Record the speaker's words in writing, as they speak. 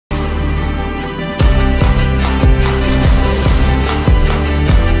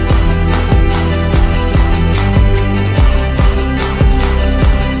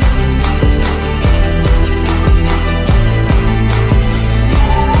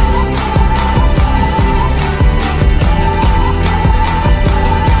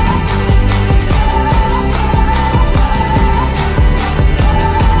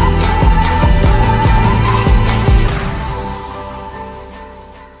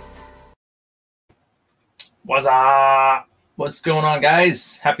What's up? What's going on,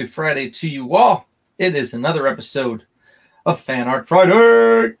 guys? Happy Friday to you all. It is another episode of Fan Art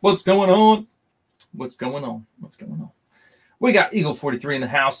Friday. What's going on? What's going on? What's going on? We got Eagle 43 in the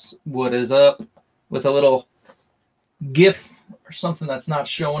house. What is up? With a little GIF or something that's not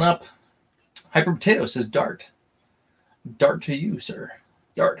showing up. Hyper Potato says Dart. Dart to you, sir.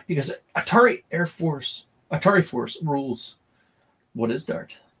 Dart. Because Atari Force rules. What is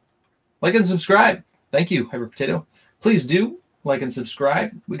Dart? Like and subscribe. Thank you, Hyper Potato. Please do like and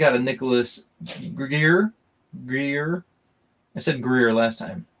subscribe. We got a Nicholas Greer. I said Greer last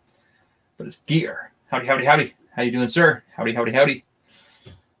time, but it's Gear. Howdy, howdy, howdy. How you doing, sir? Howdy, howdy, howdy.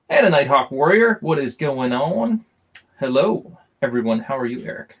 And a Nighthawk Warrior. What is going on? Hello, everyone. How are you,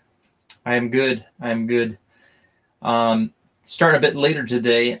 Eric? I am good. I am good. Starting a bit later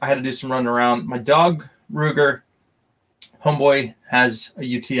today. I had to do some running around. My dog, Ruger, homeboy, has a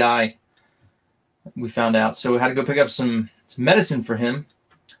UTI. We found out. So we had to go pick up some medicine for him.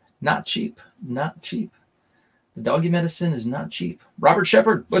 Not cheap. Not cheap. The doggy medicine is not cheap. Robert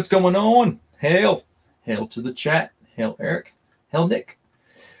Shepard, what's going on? Hail. Hail to the chat. Hail, Eric. Hail, Nick.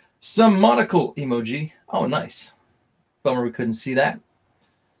 Some monocle emoji. Oh, nice. Bummer we couldn't see that.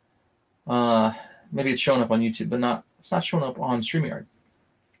 Maybe it's showing up on YouTube, but it's not showing up on StreamYard.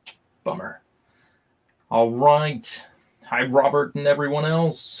 Bummer. All right. Hi, Robert and everyone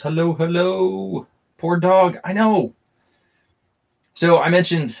else. Hello, hello. Poor dog. I know. So I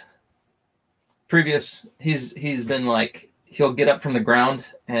mentioned previous, he's been like, he'll get up from the ground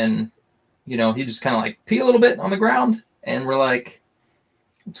and, you know, he just kind of like pee a little bit on the ground. And we're like,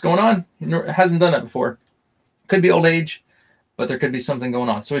 what's going on? He hasn't done that before. Could be old age, but there could be something going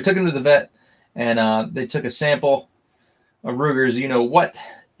on. So we took him to the vet and they took a sample of Ruger's, you know what,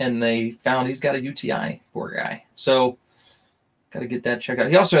 and they found he's got a UTI, poor guy. So got to get that checked out.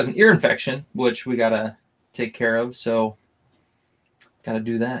 He also has an ear infection, which we got to take care of. So got to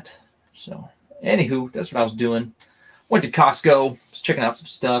do that. So anywho, that's what I was doing. Went to Costco, was checking out some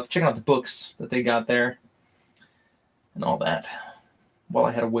stuff, checking out the books that they got there and all that while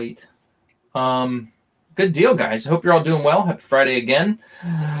I had to wait. Good deal, guys. I hope you're all doing well. Happy Friday again.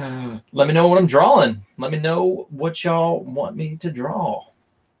 Let me know what I'm drawing. Let me know what y'all want me to draw.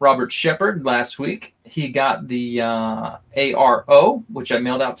 Robert Shepard last week, he got the ARO, which I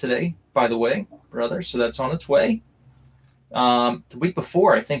mailed out today, by the way, brother. So that's on its way. The week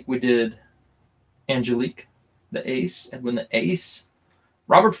before, I think we did Angelique, the Ace, Edwin the Ace.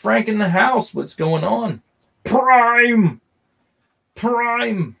 Robert Frank in the house. What's going on? Prime.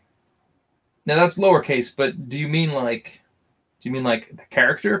 Now that's lowercase, but do you mean like the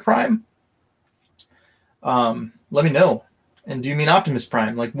character Prime? Let me know. And do you mean Optimus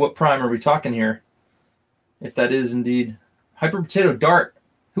Prime? Like, what Prime are we talking here? If that is indeed Hyper Potato Dart.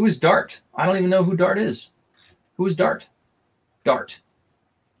 Who is Dart? I don't even know who Dart is. Who is Dart? Dart.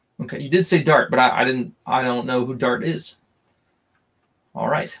 Okay, you did say Dart, but I don't know who Dart is. All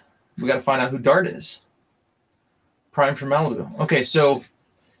right. We got to find out who Dart is. Prime from Malibu. Okay, so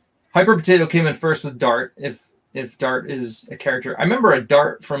Hyper Potato came in first with Dart. If Dart is a character. I remember a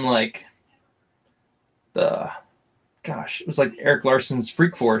Dart from like it was like Eric Larson's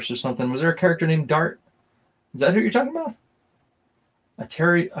Freak Force or something. Was there a character named Dart? Is that who you're talking about?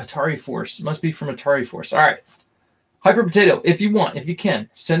 Atari Force. It must be from Atari Force. All right. Hyper Potato, if you can,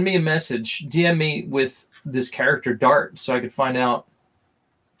 send me a message. DM me with this character Dart so I could find out.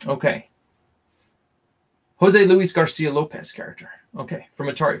 Okay. Jose Luis Garcia Lopez character. Okay. From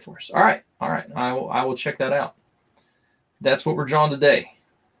Atari Force. All right. All right. I will check that out. That's what we're drawing today.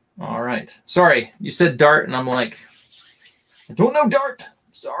 All right. Sorry. You said Dart and I'm like, I don't know Dart.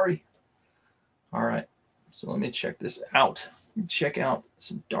 Sorry. All right. So let me check this out. Check out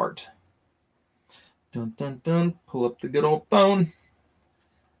some Dart. Dun, dun, dun. Pull up the good old phone.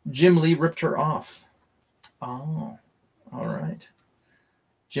 Jim Lee ripped her off. Oh, all right.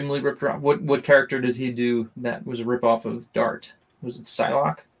 Jim Lee ripped her off. What character did he do that was a ripoff of Dart? Was it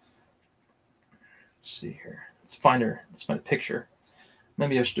Psylocke? Let's see here. Let's find her. Let's find a picture.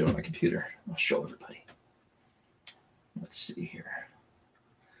 Maybe I should do it on my computer. I'll show everybody. Let's see here.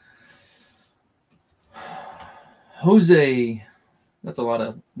 Jose. That's a lot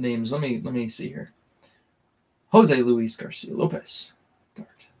of names. Let me see here. Jose Luis Garcia Lopez.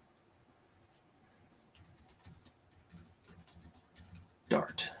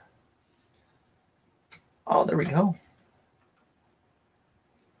 Dart. Oh, there we go.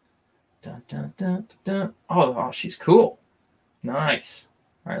 Dun, dun, dun, dun. Oh, she's cool. Nice.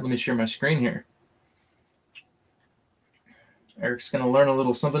 All right, let me share my screen here. Eric's going to learn a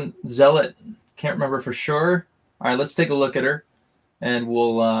little something. Zealot. Can't remember for sure. All right, let's take a look at her, and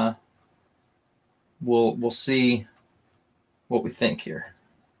we'll we'll see what we think here.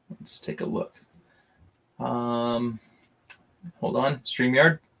 Let's take a look. Hold on,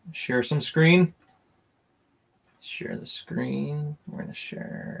 StreamYard, share some screen. Share the screen. We're going to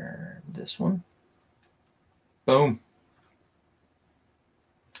share this one. Boom.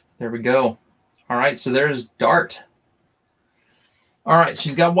 There we go. All right, so there's Dart. All right,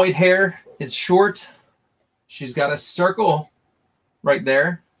 she's got white hair. It's short. She's got a circle right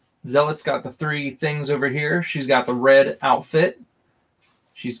there. Zealot's got the 3 things over here. She's got the red outfit.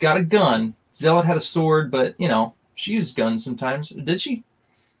 She's got a gun. Zealot had a sword, but, you know, she used guns sometimes. Did she?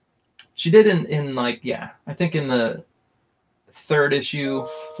 She did in like, yeah, I think in the 3rd issue,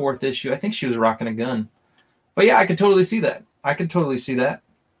 4th issue, I think she was rocking a gun. But yeah, I could totally see that. I could totally see that.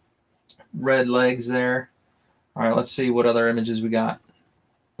 Red legs there. All right, let's see what other images we got.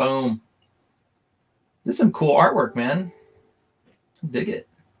 Boom. This is some cool artwork, man. Dig it.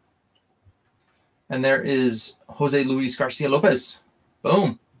 And there is Jose Luis Garcia Lopez.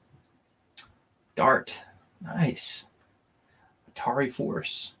 Boom. Dart. Nice. Atari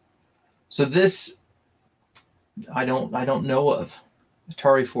Force. So this I don't know of.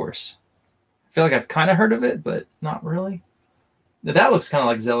 Atari Force. I feel like I've kind of heard of it, but not really. That looks kind of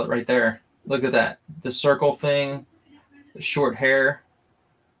like Zealot right there. Look at that. The circle thing, the short hair.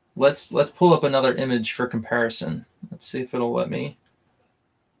 Let's pull up another image for comparison. Let's see if it'll let me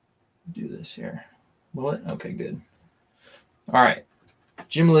do this here. Will it? Okay, good. All right.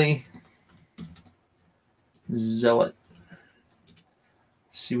 Jim Lee. Zealot.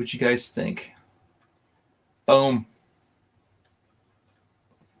 See what you guys think. Boom.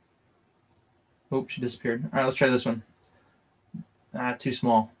 Oh, she disappeared. All right, let's try this one. Ah, too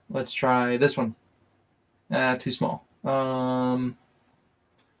small. Let's try this one. Ah, too small. Dun,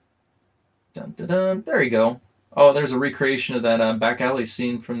 dun, dun. There you go. Oh, there's a recreation of that back alley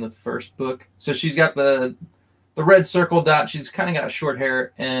scene from the first book. So she's got the red circle dot. She's kind of got short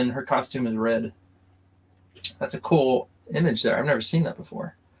hair, and her costume is red. That's a cool image there. I've never seen that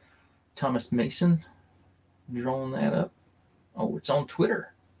before. Thomas Mason drawing that up. Oh, it's on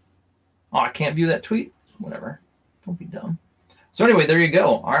Twitter. Oh, I can't view that tweet. Whatever. Don't be dumb. So anyway, there you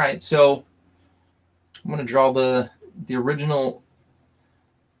go. All right, so I'm going to draw the original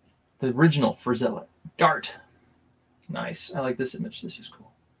for Zealot. Dart. Nice. I like this image. This is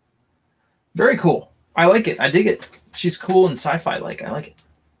cool. Very cool. I like it. I dig it. She's cool and sci-fi like. I like it.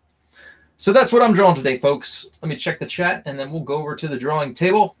 So that's what I'm drawing today, folks. Let me check the chat, and then we'll go over to the drawing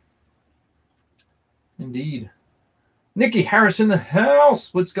table. Indeed. Nikki Harris in the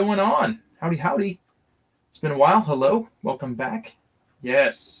house. What's going on? Howdy, howdy. It's been a while. Hello. Welcome back.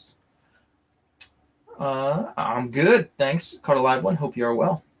 Yes. I'm good. Thanks. Caught a live one. Hope you are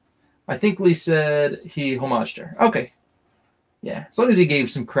well. I think Lee said he homaged her. Okay. Yeah. As long as he gave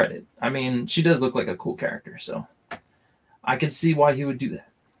some credit. I mean, she does look like a cool character, so I could see why he would do that.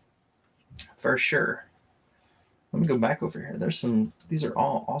 For sure. Let me go back over here. There's some, these are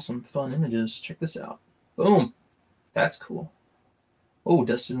all awesome, fun images. Check this out. Boom. That's cool. Oh,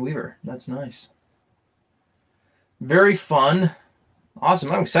 Dustin Weaver. That's nice. Very fun.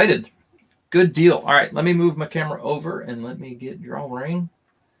 Awesome. I'm excited. Good deal. All right. Let me move my camera over and let me get drawing.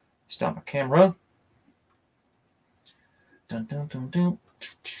 Stop my camera. Dun, dun, dun, dun.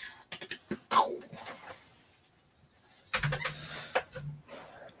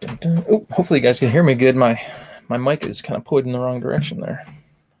 Dun, dun. Oh, hopefully you guys can hear me good. My mic is kind of pointed in the wrong direction there.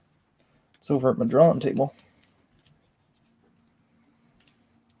 It's over at my drawing table.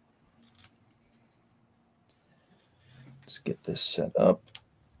 Let's get this set up.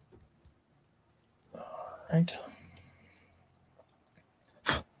 All right.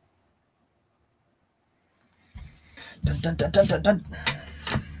 Dun, dun, dun, dun, dun, dun.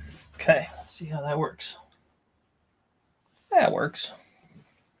 Okay, let's see how that works. That works.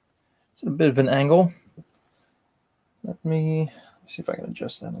 It's at a bit of an angle. Let me see if I can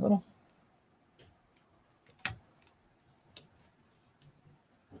adjust that a little.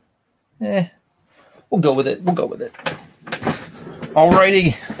 We'll go with it. We'll go with it.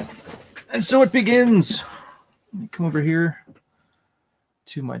 Alrighty. And so it begins. Let me come over here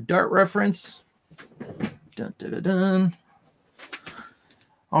to my Dart reference. Dun, dun, dun, dun.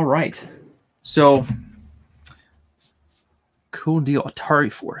 All right. So, cool deal.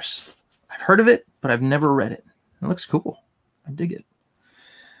 Atari Force. I've heard of it, but I've never read it. It looks cool. I dig it.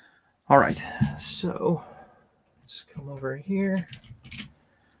 All right. So, let's come over here.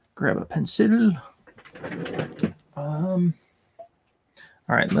 Grab a pencil. All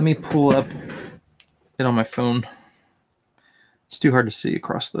right. Let me pull up it on my phone. It's too hard to see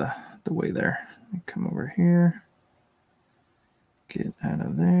across the way there. Let me come over here. Get out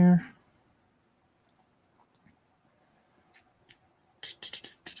of there.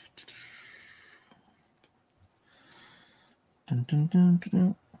 dun, dun,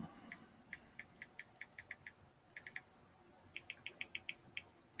 dun.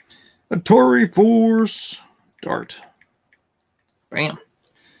 Atari Force Dart. Bam.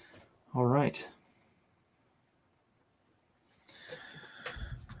 All right.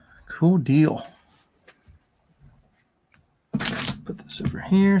 Cool deal. Put this over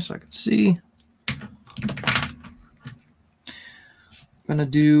here so I can see. I'm going to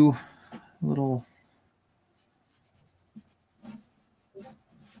do a little...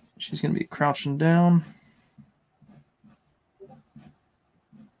 She's going to be crouching down.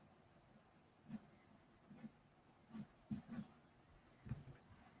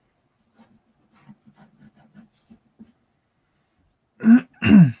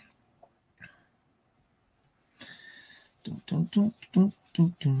 Dun, dun, dun,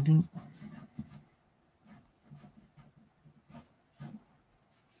 dun, dun, dun.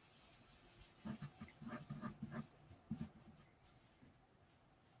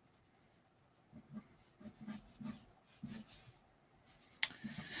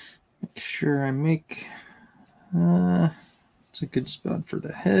 Make sure I make it's a good spot for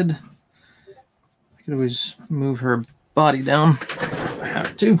the head. I could always move her body down if I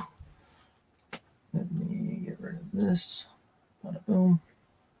have to. Let me get rid of this. Bada boom.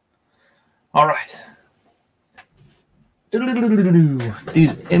 All right.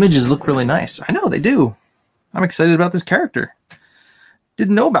 These images look really nice. I know they do. I'm excited about this character.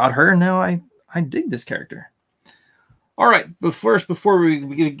 Didn't know about her. Now I dig this character. All right. But first, before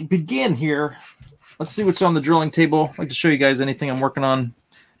we begin here, let's see what's on the drilling table. I'd like to show you guys anything I'm working on.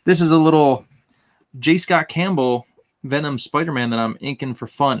 This is a little J. Scott Campbell Venom Spider-Man that I'm inking for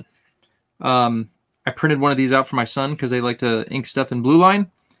fun. I printed one of these out for my son because they like to ink stuff in Blue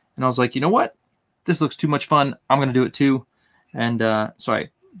Line. And I was like, you know what? This looks too much fun. I'm going to do it too. And so I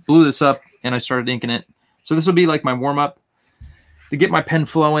blew this up and I started inking it. So this will be like my warm-up to get my pen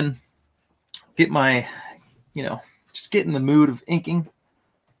flowing, get my, just get in the mood of inking.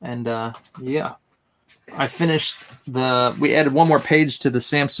 And yeah, I finished we added one more page to the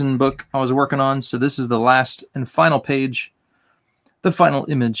Samson book I was working on. So this is the last and final page, the final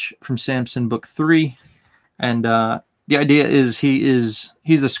image from Samson book 3. And the idea is he's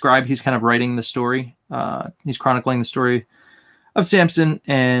the scribe. He's kind of writing the story. He's chronicling the story of Samson,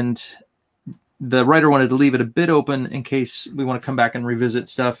 and the writer wanted to leave it a bit open in case we want to come back and revisit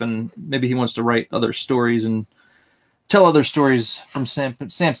stuff, and maybe he wants to write other stories and tell other stories from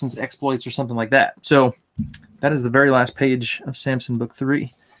Samson's exploits or something like that. So that is the very last page of Samson book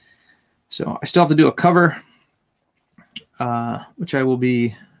 3. So I still have to do a cover, which I will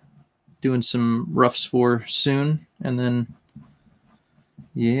be doing some roughs for soon. And then,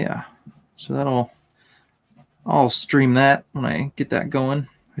 yeah, so I'll stream that when I get that going.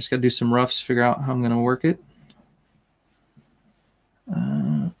 I just got to do some roughs, figure out how I'm going to work it.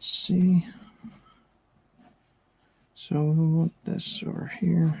 Let's see. So this over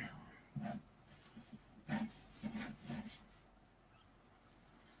here.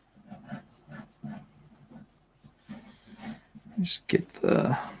 Just get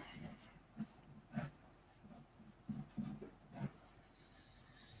the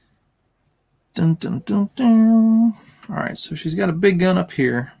dun dun dun dun. All right, so she's got a big gun up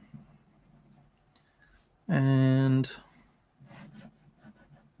here, and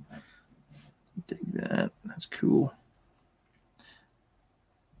dig that. That's cool.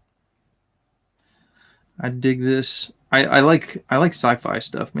 I dig this. I like sci-fi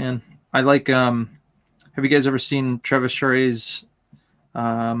stuff, man. I like have you guys ever seen Travis Charest's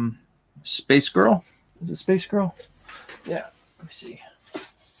Space Girl? Is it Space Girl? Yeah. Let me see.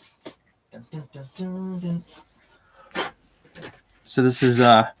 Dun, dun, dun, dun, dun. So this is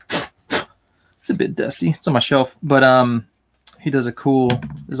it's a bit dusty. It's on my shelf, but he does a cool.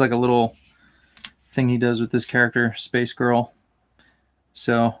 There's like a little thing he does with this character, Space Girl.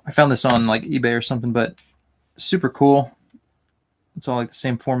 So I found this on like eBay or something, but super cool. It's all like the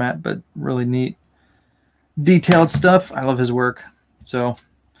same format, but really neat, detailed stuff. I love his work, so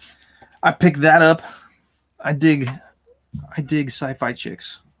I picked that up. I dig sci-fi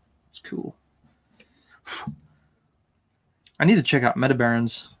chicks. It's cool. I need to check out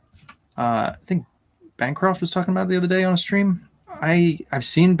Metabarons. I think Bancroft was talking about it the other day on a stream. I've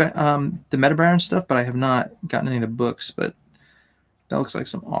seen the Metabaron stuff, but I have not gotten any of the books. But that looks like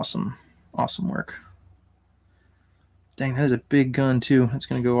some awesome work. Dang, that is a big gun too. That's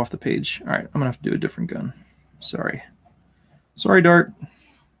gonna go off the page. All right, I'm gonna have to do a different gun. Sorry, Dart.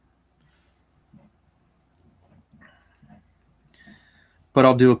 But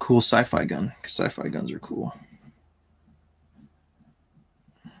I'll do a cool sci-fi gun because sci-fi guns are cool.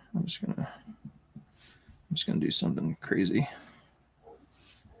 I'm just gonna do something crazy.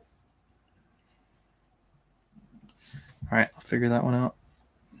 All right, I'll figure that one out.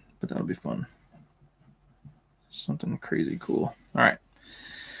 But that'll be fun. Something crazy cool. All right.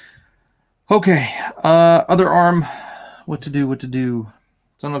 Okay. Other arm. What to do? What to do?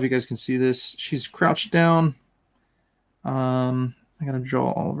 So I don't know if you guys can see this. She's crouched down. I gotta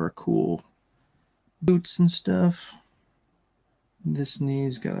draw all of her cool boots and stuff. This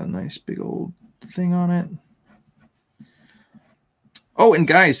knee's got a nice big old thing on it. Oh, and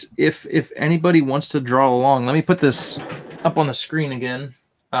guys, if anybody wants to draw along, let me put this up on the screen again.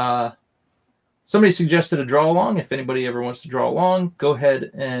 Somebody suggested a draw along. If anybody ever wants to draw along, go ahead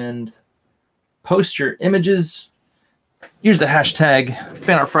and post your images. Use the hashtag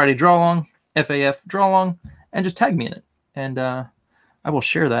FanArtFriday Draw Along, FAF Draw Along, and just tag me in it. And I will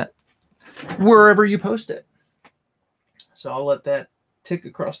share that wherever you post it. So I'll let that tick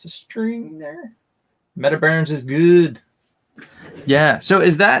across the string there. Meta Barons is good. Yeah. So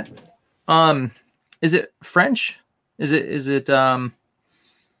is that is it French? Is it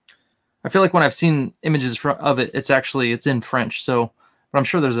I feel like when I've seen images of it, it's in French. So, but I'm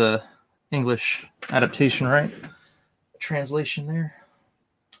sure there's a English adaptation, right? Translation there.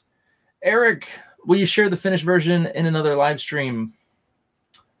 Eric, will you share the finished version in another live stream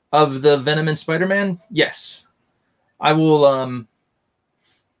of the Venom and Spider-Man? Yes, I will.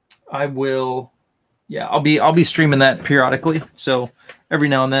 Yeah, I'll be streaming that periodically. So every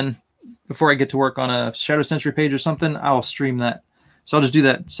now and then, before I get to work on a Shadow Sentry page or something, I'll stream that. So I'll just do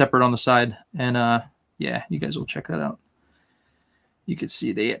that separate on the side, and yeah, you guys will check that out. You can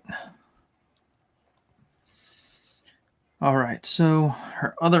see that. All right, so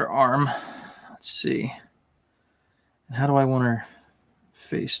her other arm. Let's see. How do I want her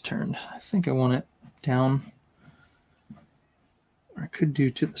face turned? I think I want it down. Or I could do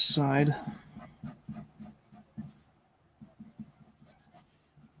to the side.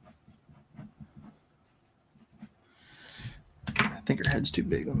 I think her head's too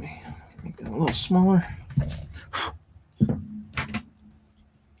big. Let me make that a little smaller.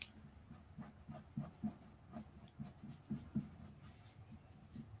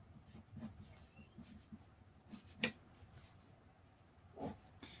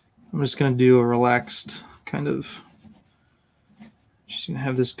 I'm just going to do a relaxed kind of, just going to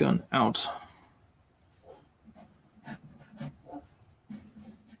have this gun out.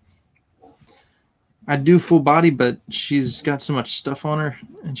 I do full body, but she's got so much stuff on her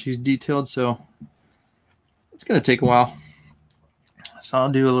and she's detailed, so it's going to take a while. So I'll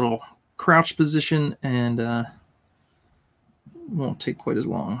do a little crouch position and it won't take quite as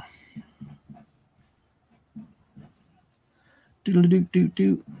long.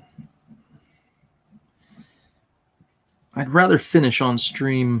 Doodle-doo-doo-doo. I'd rather finish on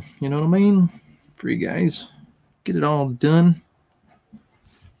stream, you know what I mean? For you guys. Get it all done.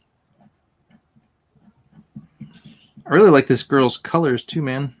 I really like this girl's colors too,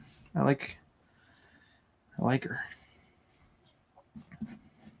 man. I like her.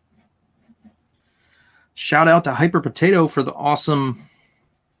 Shout out to Hyper Potato for the awesome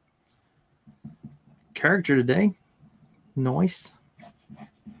character today. Nice.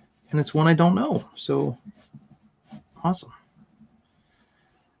 And it's one I don't know, so awesome.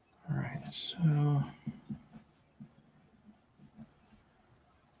 All right, so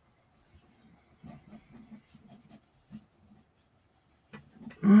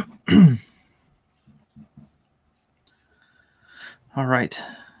all right.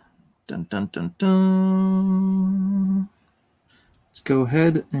 Dun, dun, dun, dun. Let's go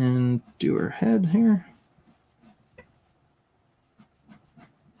ahead and do her head here.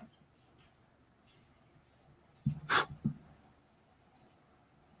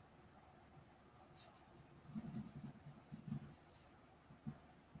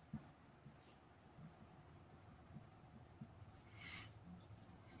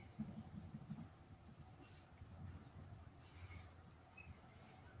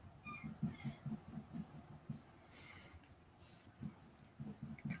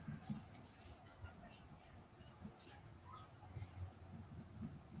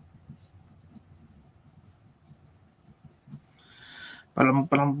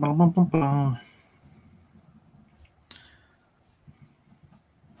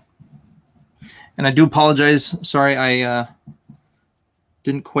 And I do apologize. Sorry, I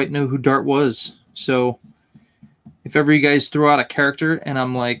didn't quite know who Dart was. So if ever you guys throw out a character and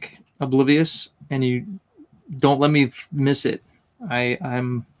I'm like oblivious and you don't let me miss it,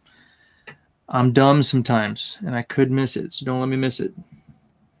 I'm dumb sometimes and I could miss it. So don't let me miss it.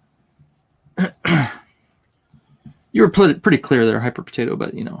 You were pretty clear there, Hyper Potato,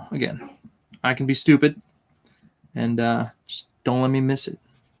 but you know, again, I can be stupid and just don't let me miss it.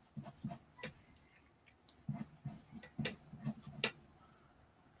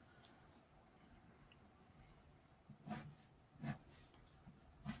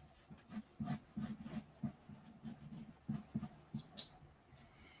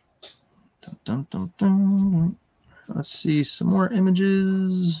 Dun, dun, dun. Let's see some more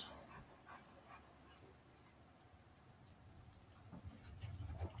images.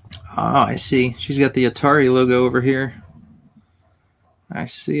 Ah, I see. She's got the Atari logo over here. I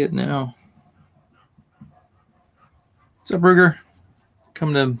see it now. What's up, Ruger?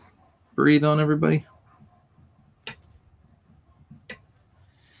 Come to breathe on everybody.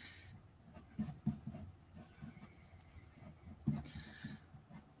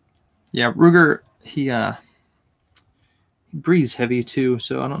 Yeah, Ruger, he breathes heavy too,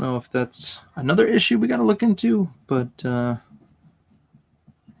 so I don't know if that's another issue we got to look into, but I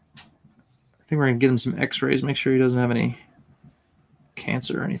think we're going to get him some x-rays, make sure he doesn't have any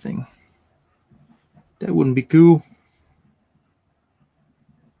cancer or anything. That wouldn't be cool.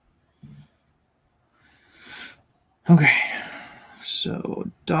 Okay, so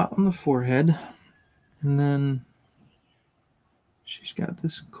dot on the forehead, and then she's got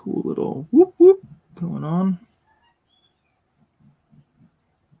this cool little whoop whoop going on.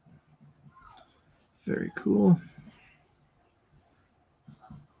 Very cool.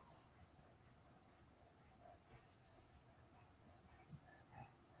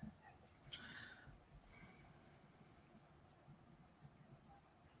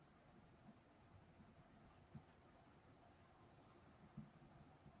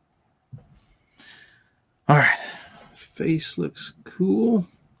 All right, face looks cool.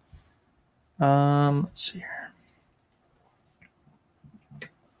 Let's see here.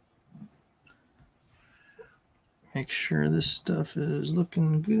 Make sure this stuff is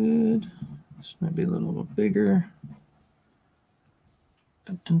looking good. This might be a little bigger.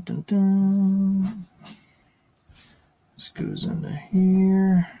 Dun, dun, dun, dun. This goes into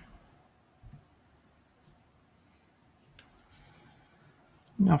here.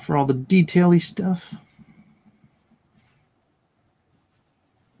 Now for all the detail-y stuff.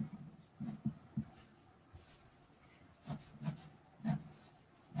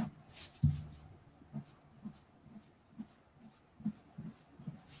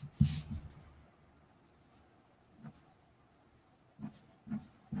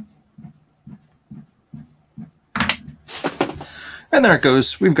 And there it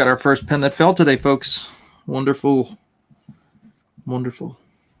goes. We've got our first pen that fell today, folks. Wonderful. Wonderful.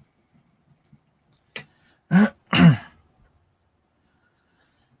 All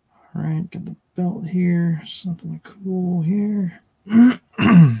right, got the belt here. Something cool here.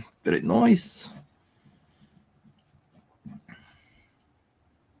 Very nice.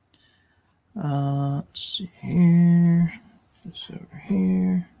 Let's see here. This over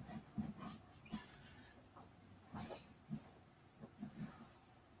here.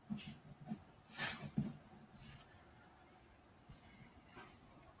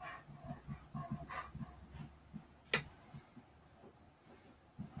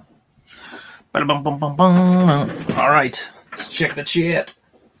 All right, let's check the chat.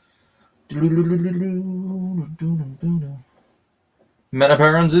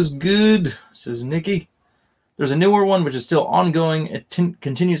 Metabarons is good, says Nikki. There's a newer one which is still ongoing. It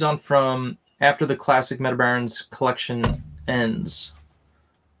continues on from after the classic Metabarons collection ends.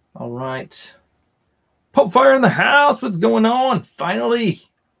 All right. Pope Fire in the house. What's going on? Finally,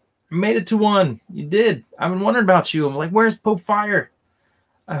 made it to one. You did. I've been wondering about you. I'm like, where's Pope Fire?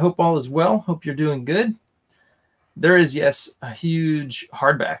 I hope all is well. Hope you're doing good. There is, yes, a huge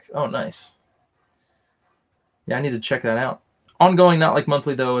hardback. Oh, nice. Yeah, I need to check that out. Ongoing, not like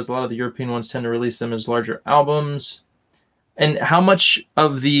monthly, though, as a lot of the European ones tend to release them as larger albums. And how much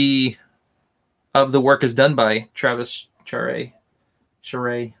of the work is done by Travis Charay?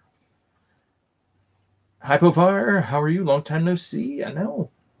 Hi, Pope Fire. How are you? Long time no see. I know.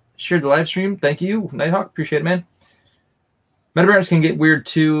 Shared the live stream. Thank you, Nighthawk. Appreciate it, man. Metabarons can get weird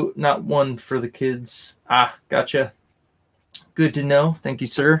too. Not one for the kids. Ah, gotcha. Good to know. Thank you,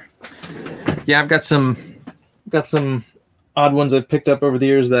 sir. Yeah, I've got some odd ones I've picked up over the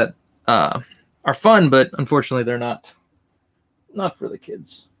years that are fun, but unfortunately they're not for the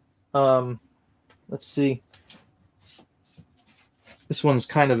kids. Let's see. This one's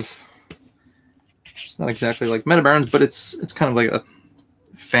kind of, it's not exactly like Metabarons, but it's kind of like a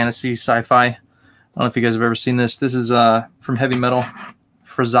fantasy sci-fi. I don't know if you guys have ever seen this. This is from Heavy Metal,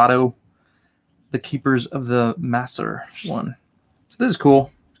 Frazado, the Keepers of the Maser one. So this is cool.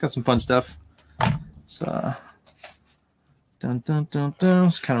 It's got some fun stuff. It's dun dun dun dun.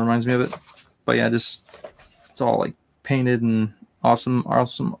 This kind of reminds me of it, but yeah, just it's all like painted and awesome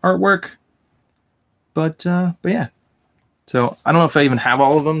artwork. But yeah. So I don't know if I even have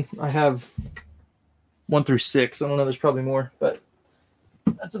all of them. I have 1 through 6. I don't know. There's probably more, but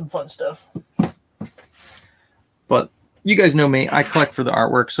that's some fun stuff. But you guys know me. I collect for the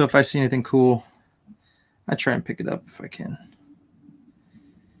artwork, so if I see anything cool, I try and pick it up if I can.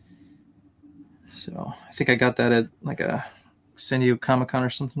 So I think I got that at like a San Diego Comic-Con or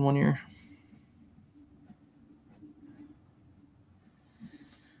something one year.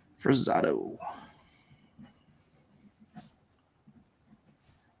 Frazado.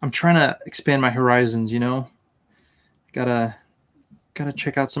 I'm trying to expand my horizons, you know. Gotta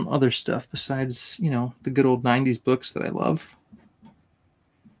check out some other stuff besides, you know, the good old 90s books that I love.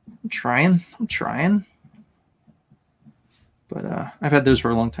 I'm trying. But I've had those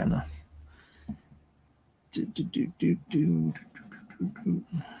for a long time now. There's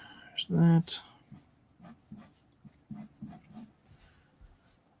that.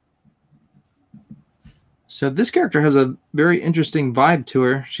 So this character has a very interesting vibe to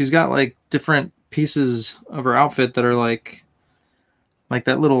her. She's got like different pieces of her outfit that are like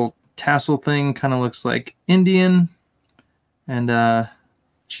that little tassel thing kind of looks like Indian, and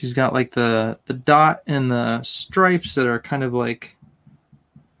she's got like the dot and the stripes that are kind of like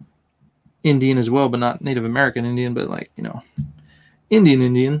Indian as well, but not Native American Indian, but like, you know,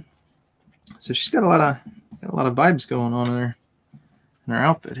 Indian. So she's got a lot of vibes going on in her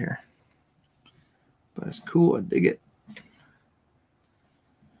outfit here. But it's cool. I dig it.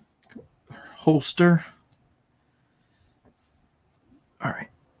 Holster. All right.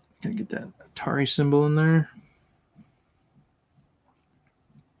 Gotta get that Atari symbol in there.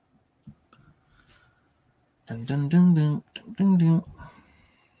 Dun, dun, dun, dun, dun, dun, dun.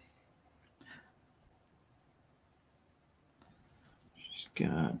 She's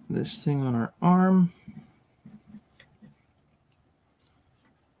got this thing on her arm.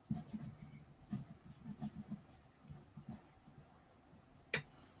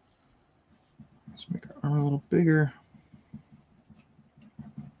 Let's make her arm a little bigger.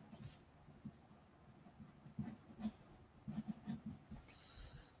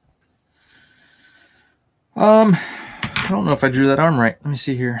 I don't know if I drew that arm right. Let me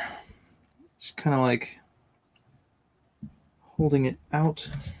see here. Just kind of like holding it out.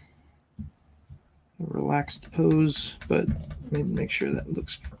 A relaxed pose, but maybe make sure that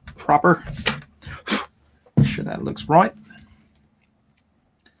looks proper. Make sure that looks right.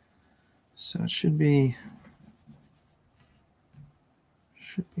 So it should be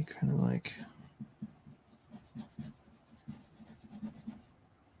kind of like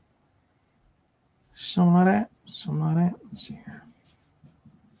something like that. Let's see here.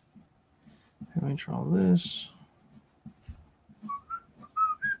 Let me draw this.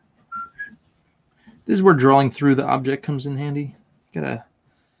 This is where drawing through the object comes in handy. You gotta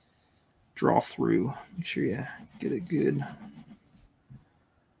draw through. Make sure you get it good.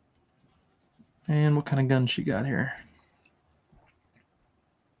 And what kind of gun she got here?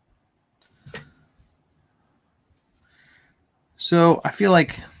 So I feel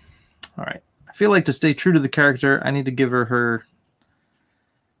like, all right, to stay true to the character, I need to give her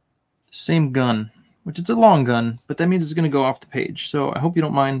same gun, which it's a long gun, but that means it's going to go off the page. So I hope you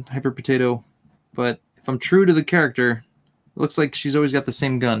don't mind, Hyper Potato, but if I'm true to the character, it looks like she's always got the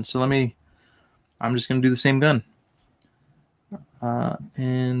same gun. So I'm just going to do the same gun.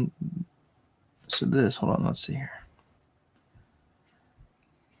 And so hold on, let's see here.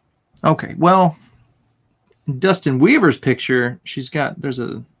 Okay, well, Dustin Weaver's picture,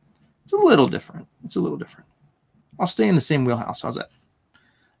 it's a little different. I'll stay in the same wheelhouse. How's that?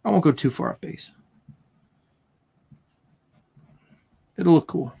 I won't go too far off base. It'll look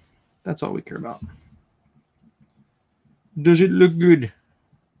cool. That's all we care about. Does it look good?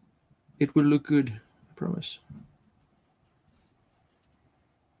 It will look good, I promise.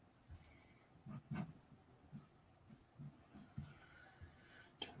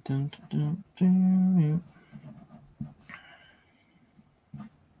 Dun, dun, dun, dun.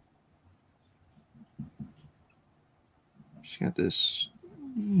 She's got this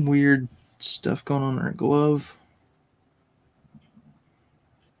weird stuff going on in her glove.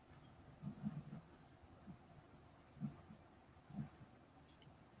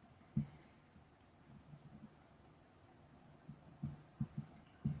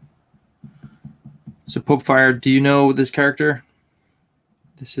 So Popefire, do you know this character?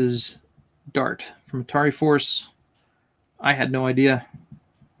 This is Dart from Atari Force. I had no idea.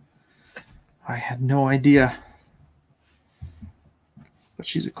 But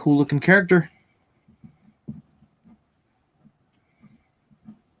she's a cool looking character.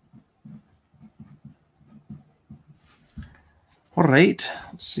 All right,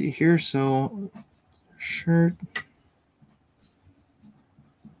 let's see here. So shirt.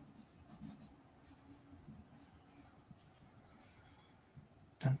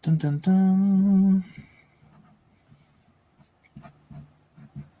 Dun, dun, dun, dun.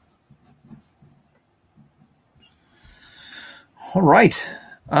 All right.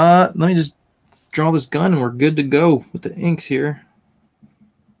 Let me just draw this gun and we're good to go with the inks here.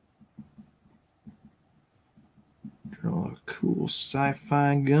 Draw a cool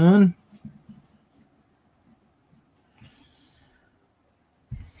sci-fi gun.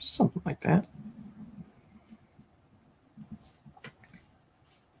 Something like that.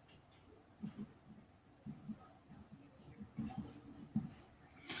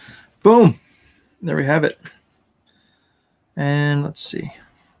 Boom. There we have it. And let's see.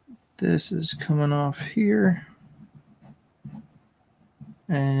 This is coming off here.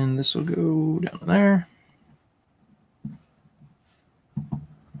 And this will go down there.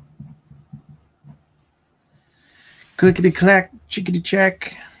 Clickety clack, chickety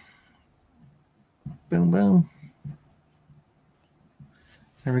check. Boom, boom.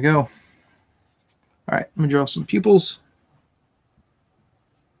 There we go. All right, let me draw some pupils.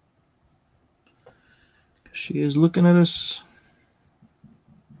 She is looking at us.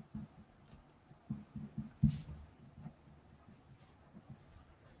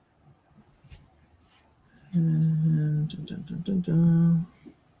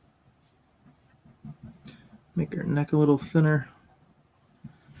 Make her neck a little thinner.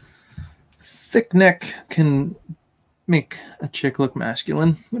 Thick neck can make a chick look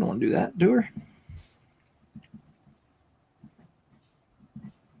masculine. We don't want to do that, do we?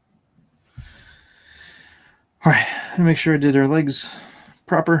 All right, make sure I did her legs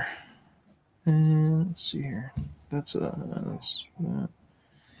proper. And let's see here. That's okay,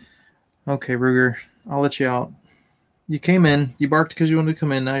 Ruger. I'll let you out. You came in. You barked because you wanted to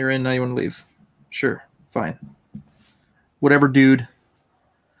come in. Now you're in. Now you want to leave. Sure, fine. Whatever, dude.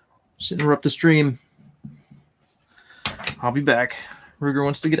 Just interrupt the stream. I'll be back. Ruger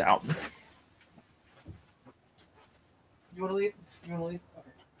wants to get out. You want to leave? You want to leave? Okay.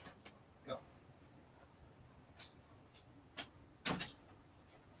 Go.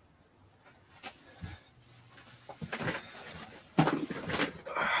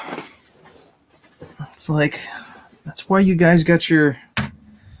 It's like that's why you guys got your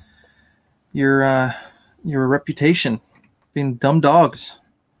reputation being dumb dogs.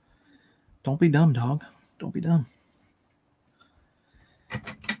 Don't be dumb, dog. Don't be dumb.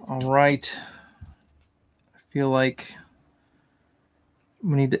 All right. I feel like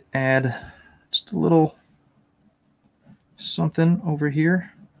we need to add just a little something over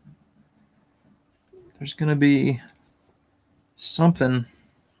here. There's going to be something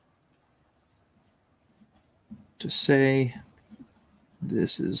to say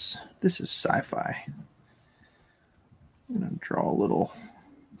this is sci-fi. I'm going to draw a little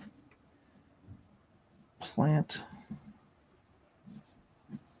plant.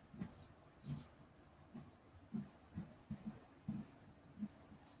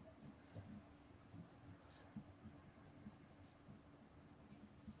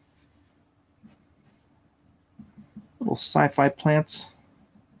 Little sci-fi plants.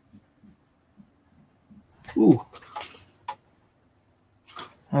 Ooh.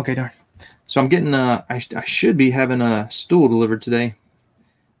 Okay, darn. So I'm getting I should be having a stool delivered today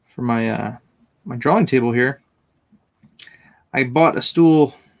for my my drawing table here. I bought a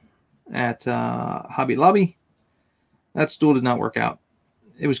stool at Hobby Lobby. That stool did not work out.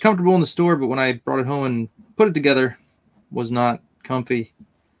 It was comfortable in the store, but when I brought it home and put it together, was not comfy.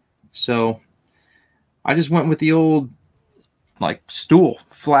 So I just went with the old like stool,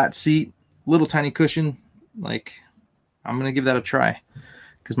 flat seat, little tiny cushion. Like I'm gonna give that a try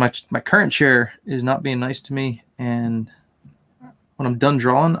because my current chair is not being nice to me, and when I'm done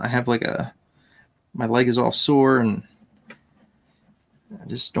drawing, I have like my leg is all sore and I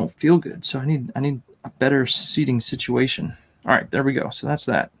just don't feel good. So I need a better seating situation. All right, there we go. So that's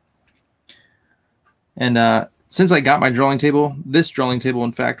that. And since I got my drawing table, this drawing table,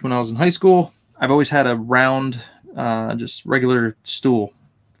 in fact, when I was in high school, I've always had a round, just regular stool,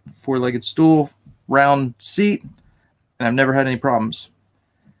 four-legged stool, round seat, and I've never had any problems.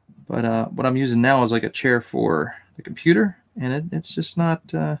 But what I'm using now is like a chair for the computer, and it's just not,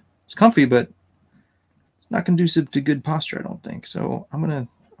 it's comfy, but it's not conducive to good posture, I don't think. So I'm gonna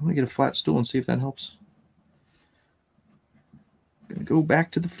get a flat stool and see if that helps. I'm gonna go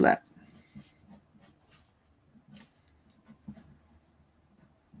back to the flat.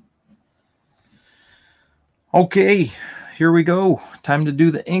 Okay, here we go. Time to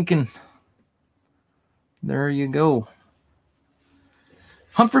do the inking. There you go.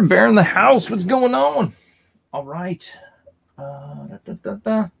 Humphrey Bear in the house. What's going on? All right.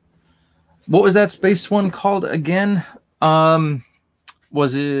 What was that space one called again?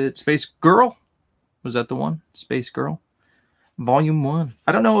 Was it Space Girl? Was that the one? Space Girl. Volume 1.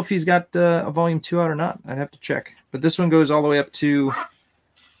 I don't know if he's got a Volume 2 out or not. I'd have to check. But this one goes all the way up to,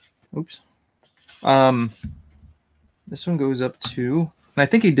 oops. This one goes up to, and I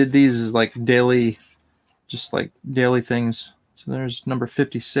think he did these as like daily, just like daily things. So there's number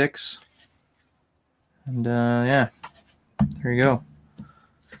 56. And yeah, there you go.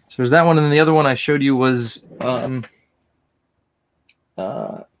 So there's that one. And then the other one I showed you was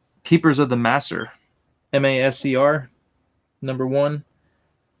Keepers of the Master, MASER, number 1.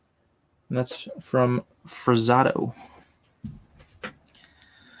 And that's from Frazado.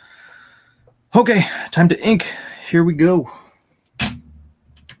 Okay, time to ink. Here we go.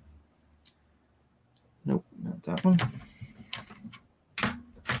 Nope, not that one.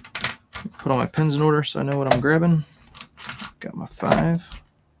 Put all my pens in order so I know what I'm grabbing. Got my 5.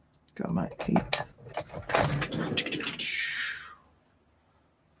 Got my 8.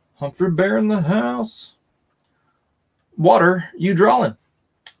 Humphrey Bear in the house. Water, you drawing?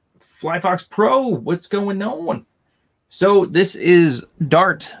 Fly Fox Pro, what's going on? So this is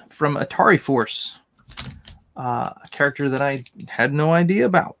Dart from Atari Force. A character that I had no idea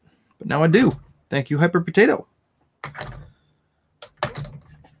about, but now I do. Thank you, Hyper Potato.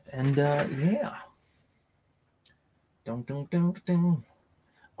 And yeah.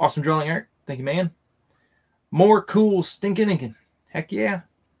 Awesome drawing, Eric. Thank you, man. More cool stinking inking. Heck yeah.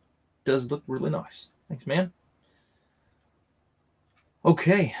 Does look really nice. Thanks, man.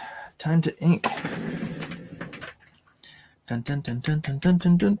 Okay, time to ink. Dun, dun, dun, dun, dun, dun,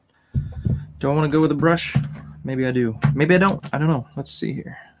 dun, dun. Do I want to go with a brush? Maybe I do. Maybe I don't. I don't know. Let's see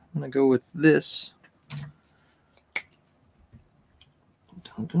here. I'm going to go with this.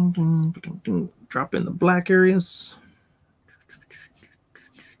 Dun, dun, dun, dun, dun. Drop in the black areas.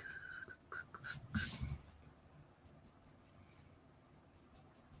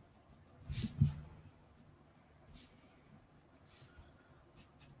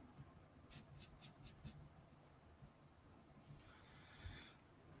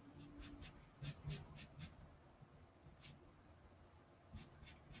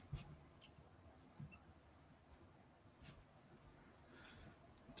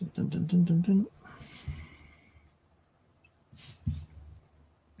 Dun, dun, dun, dun, dun.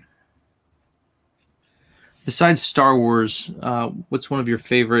 Besides Star Wars, what's one of your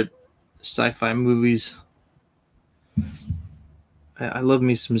favorite sci-fi movies? I love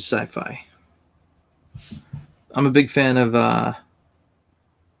me some sci-fi. I'm a big fan of The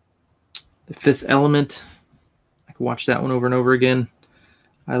Fifth Element. I can watch that one over and over again.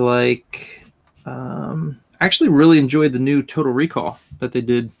 I like... I actually really enjoyed the new Total Recall that they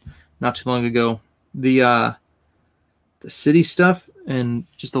did not too long ago. The city stuff and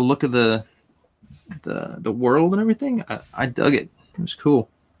just the look of the world and everything. I dug it. It was cool.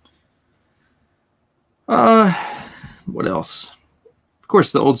 What else? Of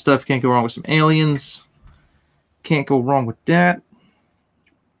course, the old stuff. Can't go wrong with some Aliens. Can't go wrong with that.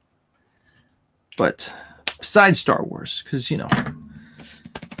 But besides Star Wars, because, you know,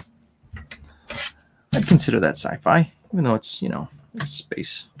 I'd consider that sci-fi, even though it's, you know, a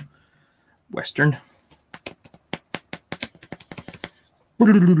space western. All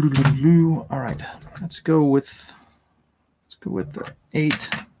right, let's go with the 8.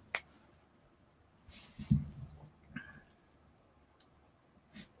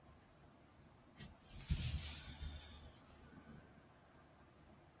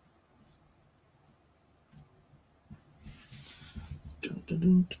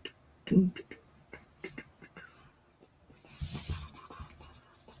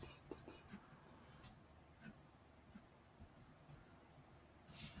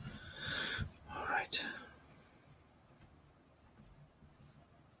 All right.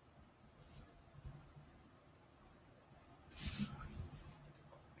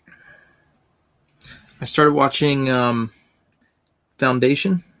 I started watching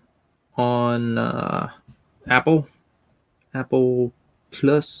Foundation on Apple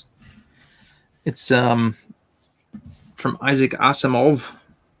Plus. It's from Isaac Asimov,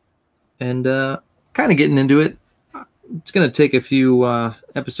 and kind of getting into it. It's going to take a few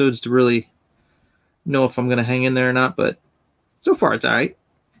episodes to really know if I'm going to hang in there or not, but so far it's all right.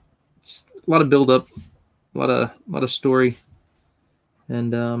 It's a lot of build-up, a lot of story,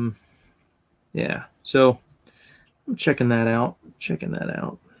 and yeah. So I'm checking that out.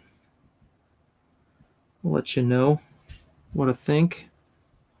 I'll let you know what I think.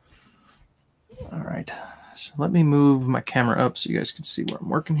 All right. So let me move my camera up so you guys can see where I'm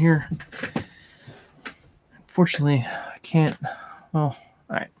working here. Unfortunately, I can't. Well,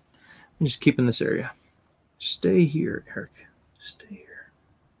 all right. I'm just keeping this area. Stay here, Eric. Stay here.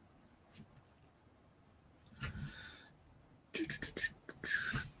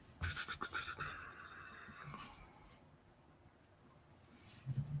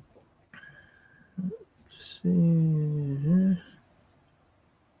 see.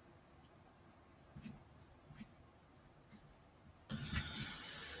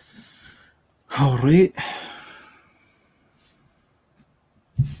 All right.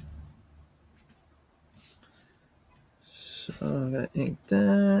 So I'm going to ink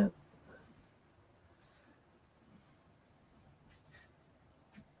that.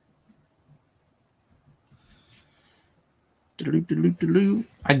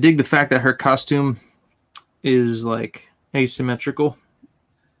 I dig the fact that her costume is like asymmetrical.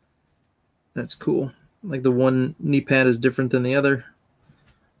 That's cool. Like the one knee pad is different than the other.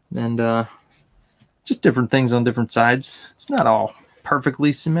 And just different things on different sides. It's not all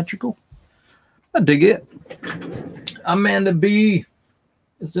perfectly symmetrical. I dig it. Amanda B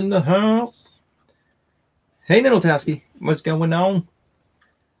is in the house. Hey, Niddletaski. What's going on?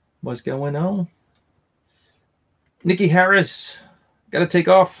 What's going on? Nikki Harris. Got to take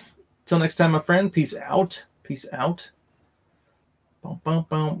off. Till next time, my friend. Peace out. Peace out. Boom, boom,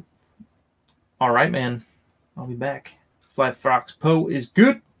 boom. All right, man. I'll be back. Fly Fox Poe is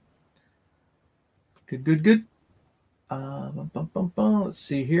good. Good, good, good. Let's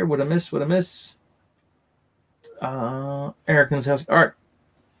see here. What I miss? What I miss? Eric knows house art.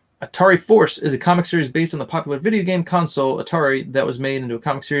 Atari Force is a comic series based on the popular video game console Atari that was made into a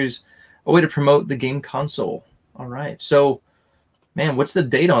comic series, a way to promote the game console. All right. So, man, what's the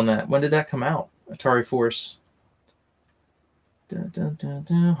date on that? When did that come out? Atari Force.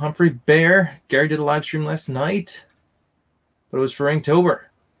 Humphrey Bear. Gary did a live stream last night, but it was for Inktober.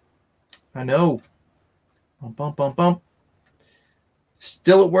 I know. Bump, bump, bump, bump.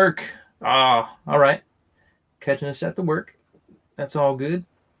 Still at work. Ah, all right. Catching us at the work. That's all good.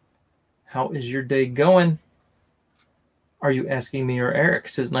 How is your day going? Are you asking me or Eric,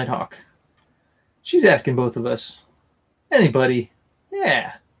 says Nighthawk. She's asking both of us. Anybody.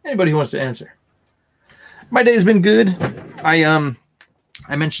 Yeah. Anybody who wants to answer. My day's been good. I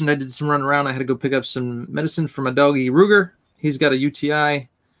mentioned I did some run around. I had to go pick up some medicine for my doggy Ruger. He's got a UTI.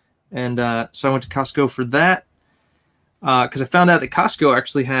 And so I went to Costco for that. Because I found out that Costco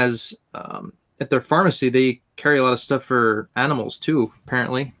actually has, at their pharmacy, they carry a lot of stuff for animals too,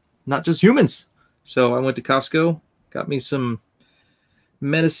 apparently. Not just humans. So I went to Costco, got me some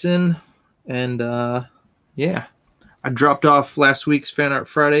medicine, and yeah. I dropped off last week's Fan Art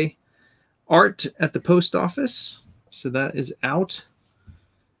Friday art at the post office. So that is out.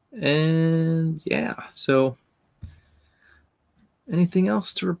 And yeah, so anything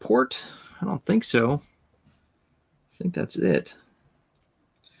else to report? I don't think so. I think that's it.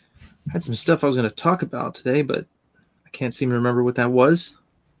 I had some stuff I was going to talk about today, but I can't seem to remember what that was.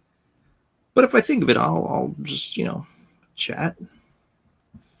 But if I think of it, I'll just, chat.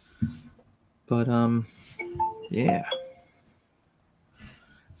 But, yeah.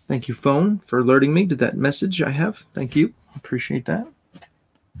 Thank you, phone, for alerting me to that message I have. Thank you. Appreciate that.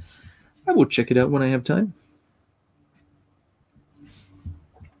 I will check it out when I have time.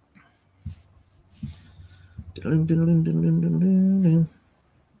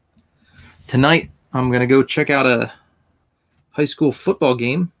 Tonight, I'm going to go check out a high school football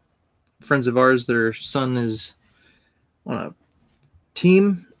game. Friends of ours, their son is on a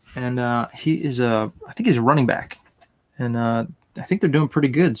team, and he is I think he's a running back. And I think they're doing pretty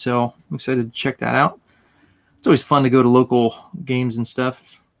good, so I'm excited to check that out. It's always fun to go to local games and stuff,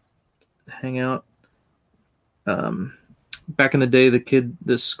 hang out. Back in the day,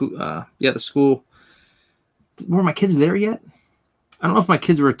 the school. Were my kids there yet? I don't know if my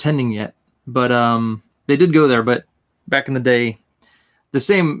kids were attending yet, but they did go there. But back in the day, the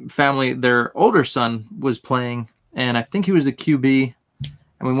same family, their older son was playing, and I think he was the QB.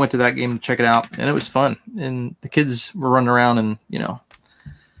 And we went to that game to check it out, and it was fun. And the kids were running around, and there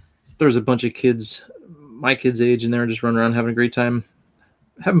was a bunch of kids, my kids' age, and they were just running around having a great time,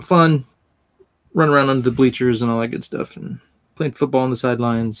 having fun, running around under the bleachers and all that good stuff, and playing football on the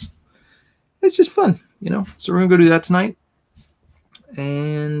sidelines. It's just fun, So we're gonna go do that tonight,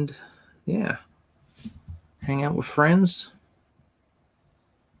 and yeah, hang out with friends,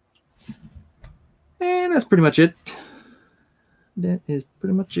 and that's pretty much it. That is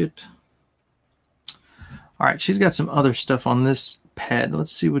pretty much it. All right, she's got some other stuff on this pad.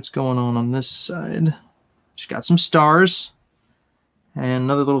 Let's see what's going on this side. She's got some stars and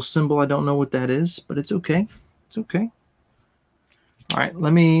another little symbol. I don't know what that is, but it's okay. It's okay. All right,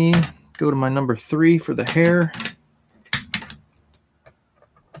 let me go to my number 3 for the hair.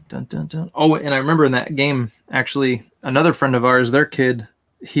 Dun, dun, dun. Oh, and I remember in that game, actually, another friend of ours, their kid,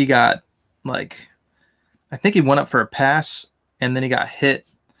 he got, I think he went up for a pass, and then he got hit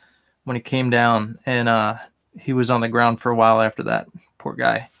when he came down, and he was on the ground for a while after that. Poor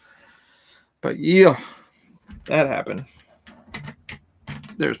guy. But yeah, that happened.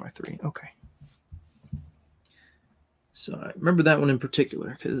 There's my 3. Okay. So I remember that one in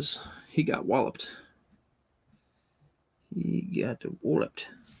particular because he got walloped. He got walloped.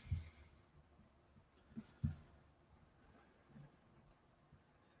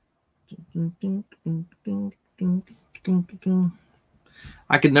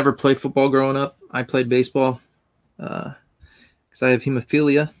 I could never play football growing up. I played baseball because I have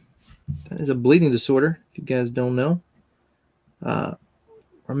hemophilia. That is a bleeding disorder, if you guys don't know.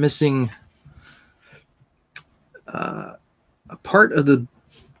 We're missing a part of the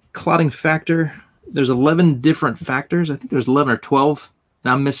clotting factor. There's 11 different factors. I think there's 11 or 12,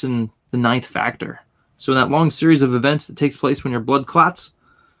 and I'm missing the 9th factor. So in that long series of events that takes place when your blood clots,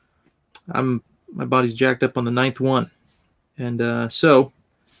 my body's jacked up on the 9th one. And so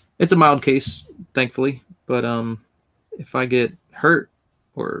it's a mild case, thankfully. But if I get hurt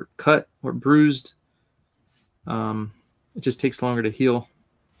or cut or bruised, it just takes longer to heal.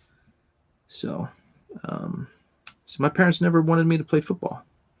 So my parents never wanted me to play football,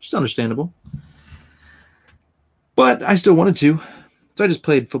 which is understandable. But I still wanted to. So I just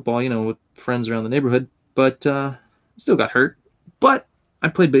played football, with friends around the neighborhood. But still got hurt. But I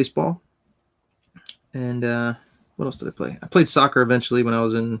played baseball. And what else did I play? I played soccer eventually when I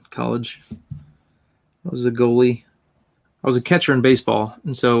was in college. I was a goalie. I was a catcher in baseball.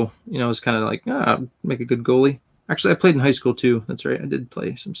 And so, it was kind of like, I'll make a good goalie. Actually, I played in high school too. That's right. I did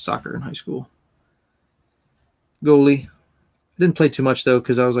play some soccer in high school. Goalie. I didn't play too much, though,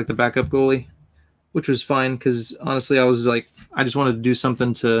 because I was like the backup goalie, which was fine because, honestly, I was like, I just wanted to do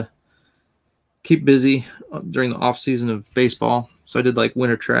something to keep busy during the off season of baseball. So I did like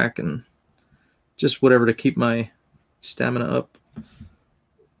winter track and just whatever to keep my stamina up,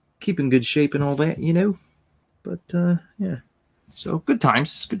 keep in good shape and all that, But, yeah. So good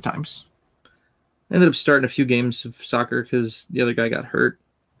times. I ended up starting a few games of soccer because the other guy got hurt.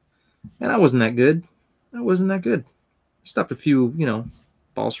 And I wasn't that good. I stopped a few,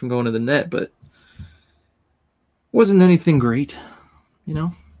 balls from going to the net, but wasn't anything great. It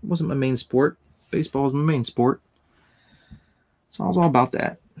wasn't my main sport. Baseball was my main sport. So I was all about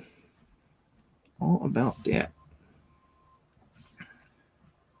that.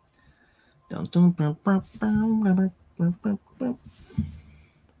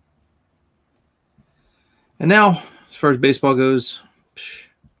 And now, as far as baseball goes,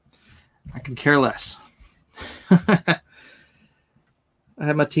 I could care less. I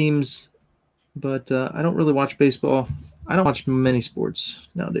have my teams, but I don't really watch baseball. I don't watch many sports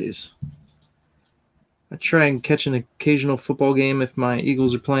nowadays. I try and catch an occasional football game if my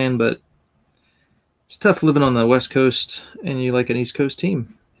Eagles are playing, but it's tough living on the West Coast and you like an East Coast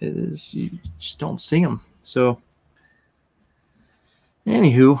team. It is, you just don't see them. So,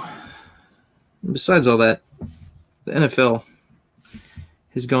 anywho, besides all that, the NFL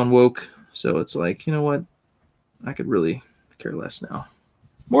has gone woke. So it's like, you know what? I could really care less now.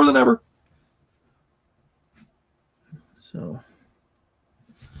 More than ever. So,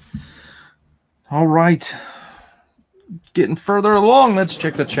 all right. Getting further along. Let's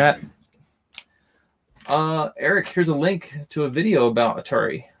check the chat. Eric, here's a link to a video about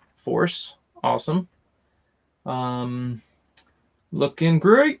Atari Force. Awesome. Looking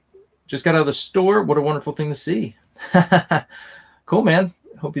great. Just got out of the store. What a wonderful thing to see. Cool, man.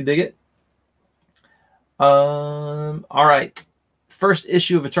 Hope you dig it. All right. First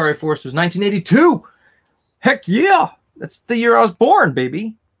issue of Atari Force was 1982. Heck yeah. That's the year I was born,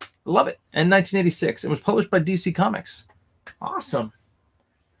 baby. Love it. And 1986. It was published by DC Comics. Awesome.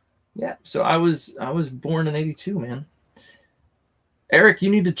 Yeah, so I was born in 82, man. Eric, you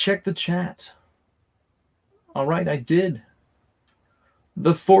need to check the chat. All right, I did.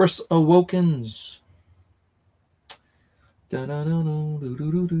 The Force Awakens. Did I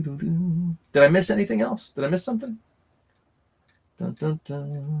miss anything else? Did I miss something? Dun, dun,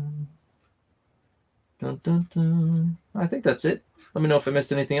 dun. Dun, dun, dun. I think that's it. Let me know if I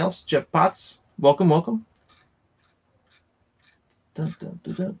missed anything else. Jeff Potts, welcome. Dun, dun,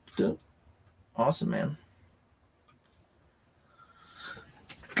 dun, dun, dun. Awesome, man.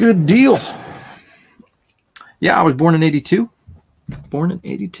 Good deal. Yeah, I was born in 82.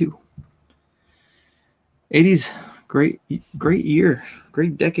 80s, great year.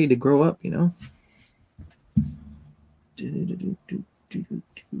 Great decade to grow up,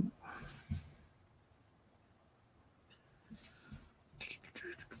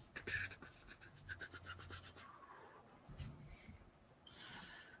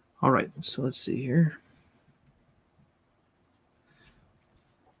 All right, so let's see here.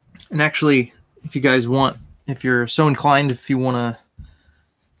 And actually, if you guys want, if you're so inclined, if you want to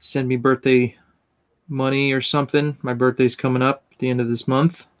send me birthday money or something. My birthday's coming up at the end of this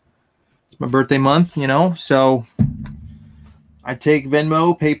month. It's my birthday month, you know, so I take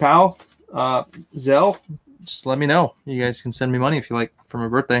Venmo, PayPal, Zelle. Just let me know. You guys can send me money if you like for my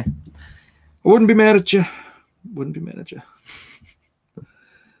birthday. I wouldn't be mad at you. Wouldn't be mad at you.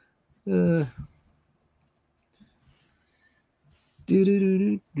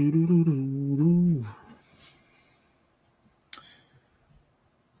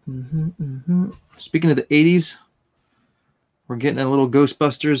 Speaking of the 80s, we're getting a little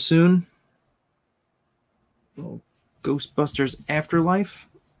Ghostbusters soon. A little Ghostbusters Afterlife.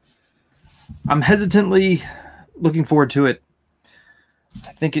 I'm hesitantly looking forward to it.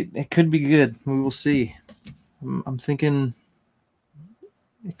 I think it could be good. We will see. I'm thinking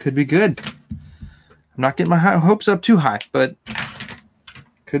it could be good. I'm not getting my hopes up too high, but it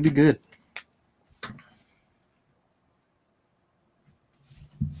could be good.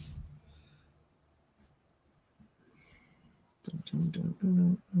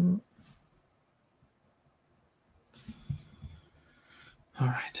 All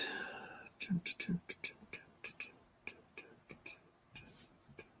right.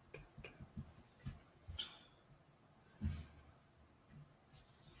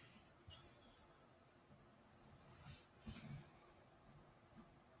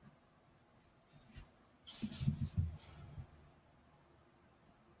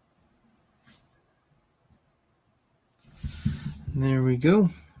 There we go.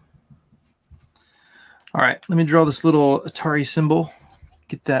 All right, let me draw this little Atari symbol.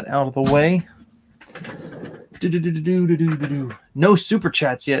 Get that out of the way. No super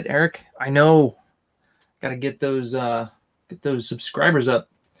chats yet, Eric. I know. Got to get those subscribers up.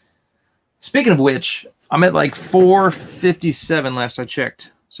 Speaking of which, I'm at like 457 last I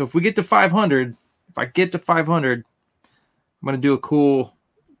checked. So if we get to 500, if I get to 500, I'm gonna do a cool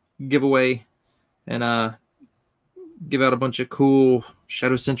giveaway and give out a bunch of cool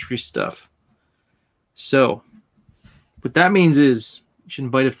Shadow Sentry stuff. So what that means is you should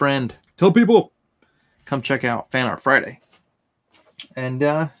invite a friend. Tell people, come check out Fan Art Friday. And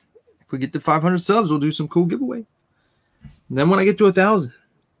if we get to 500 subs, we'll do some cool giveaway. And then when I get to 1,000,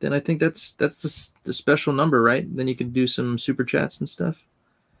 then I think that's the special number, right? Then you can do some super chats and stuff.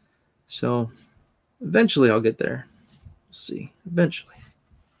 So eventually I'll get there. We'll see. Eventually.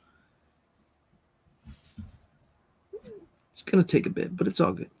 It's going to take a bit, but it's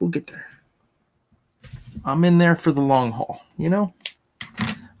all good. We'll get there. I'm in there for the long haul, you know?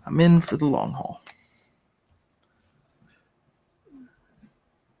 I'm in for the long haul.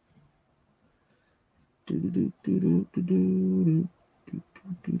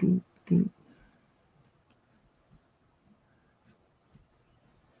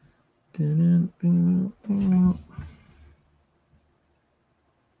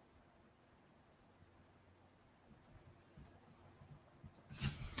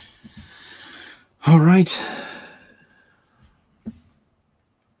 All right.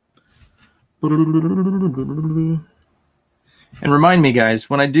 And remind me, guys,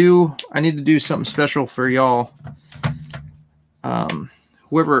 when I need to do something special for y'all.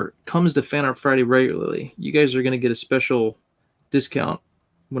 Whoever comes to Fan Art Friday regularly, you guys are going to get a special discount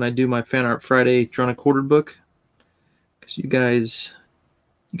when I do my Fan Art Friday Drawn and Quartered book. Because you guys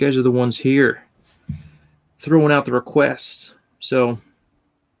are the ones here throwing out the requests. So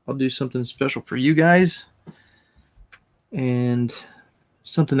I'll do something special for you guys. And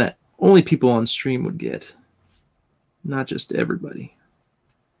something that only people on stream would get. Not just everybody.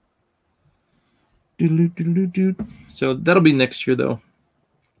 So that'll be next year, though.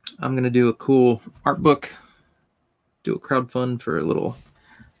 I'm going to do a cool art book. Do a crowdfund for a little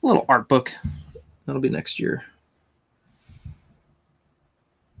art book. That'll be next year.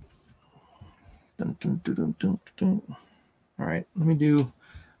 All right, let me do...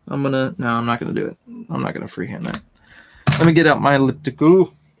 no, I'm not going to do it. I'm not going to freehand that. Let me get out my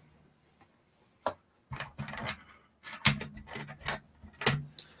elliptical.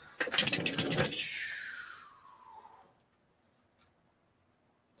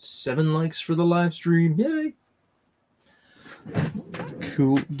 Seven likes for the live stream. Yay.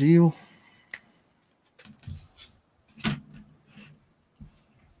 Cool deal.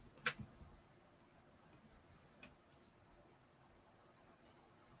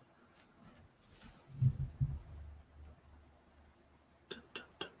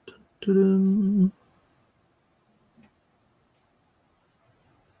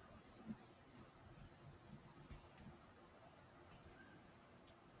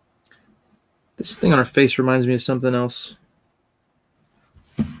 This thing on her face reminds me of something else.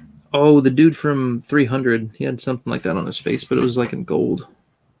 Oh, the dude from 300. He had something like that on his face, but it was like in gold.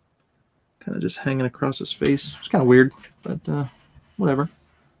 kind of just hanging across his face. It's kind of weird, but whatever.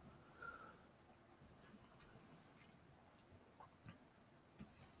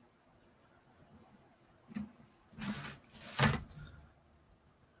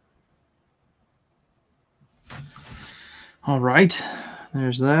 All right,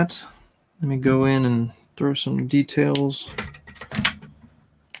 there's that. Let me go in and throw some details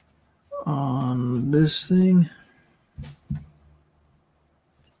on this thing.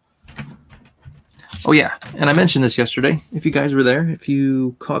 Oh yeah, and I mentioned this yesterday. If you guys were there, if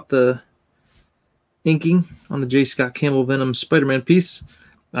you caught the inking on the J. Scott Campbell Venom Spider-Man piece,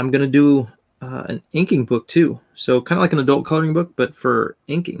 I'm going to do an inking book too. So kind of like an adult coloring book, but for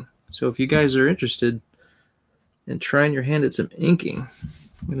inking. So if you guys are interested in trying your hand at some inking,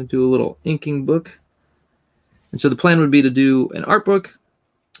 I'm going to do a little inking book. And so the plan would be to do an art book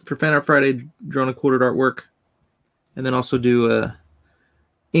for Fan Art Friday, drawn and quartered artwork, and then also do a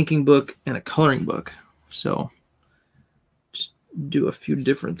inking book and a coloring book. So just do a few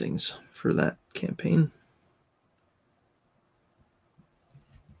different things for that campaign.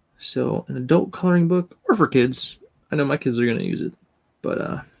 So an adult coloring book, or for kids. I know my kids are going to use it,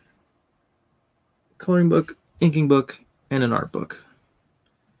 but coloring book, inking book, and an art book.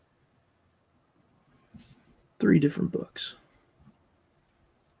 3 different books.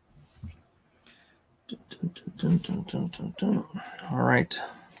 All right.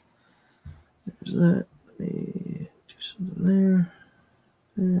 There's that. Let me do something there.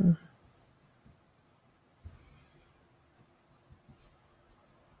 There.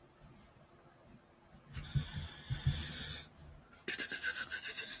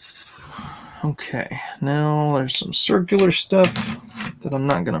 Okay, now there's some circular stuff that I'm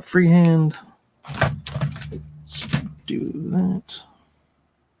not going to freehand. Let's do that.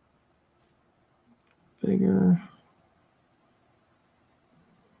 Bigger.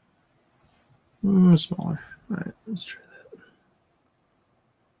 Smaller. All right, let's try that.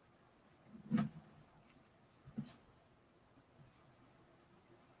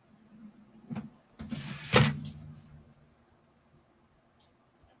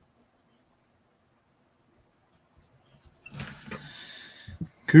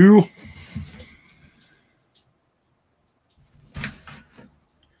 Cool.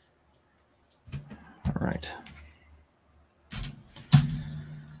 All right.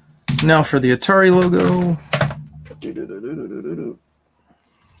 Now for the Atari logo.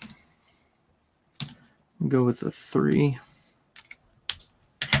 Go with the 3.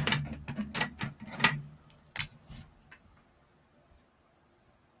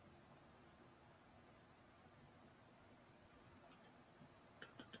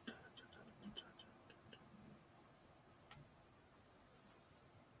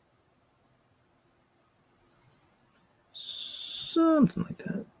 Something like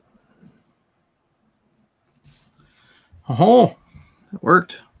that. Oh, it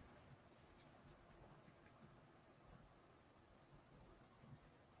worked.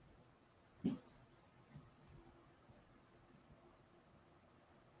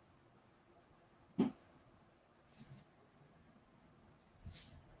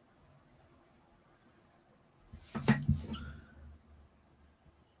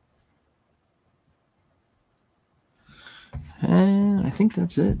 And I think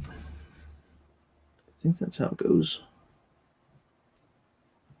that's it. I think that's how it goes.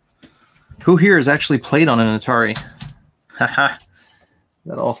 Who here has actually played on an Atari? Haha.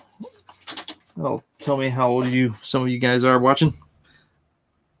 That'll tell me how old some of you guys are watching.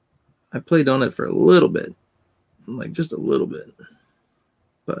 I played on it for a little bit. Like just a little bit.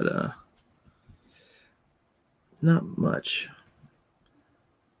 But not much.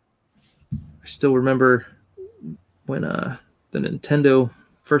 I still remember when the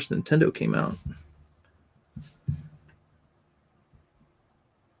first Nintendo came out.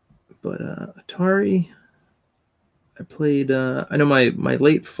 But Atari, I played, I know my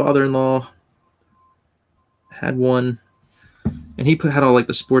late father-in-law had one, and he had all like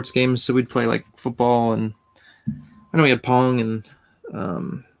the sports games, so we'd play like football, and I know he had Pong, and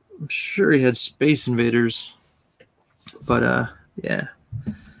I'm sure he had Space Invaders, but yeah,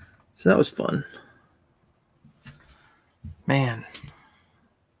 so that was fun. Man,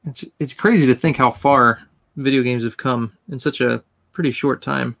 it's crazy to think how far video games have come in such a pretty short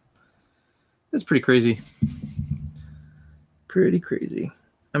time. That's pretty crazy. Pretty crazy.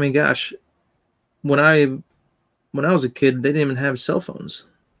 I mean, gosh, when I was a kid, they didn't even have cell phones.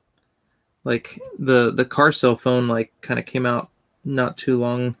 Like the car cell phone like kind of came out not too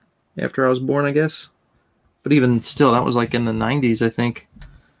long after I was born, I guess. But even still, that was like in the 90s, I think.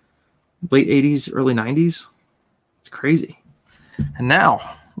 Late 80s, early 90s. It's crazy. And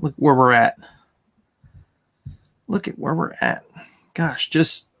now Look where we're at. Look at where we're at. Gosh,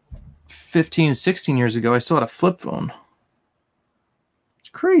 just 15, 16 years ago, I still had a flip phone. It's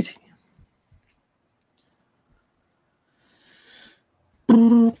crazy.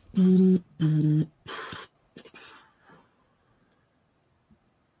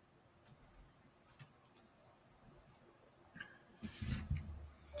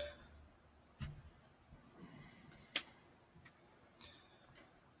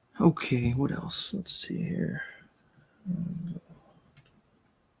 Okay, what else? Let's see here.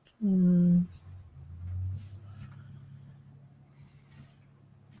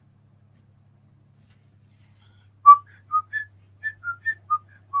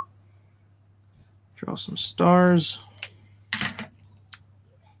 Draw some stars.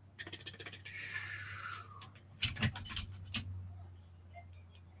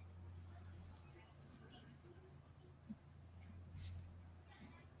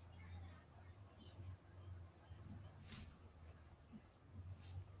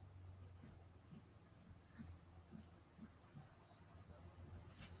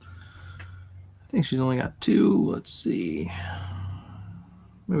 I think she's only got 2. Let's see.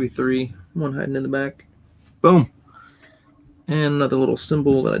 Maybe 3. One hiding in the back. Boom. And another little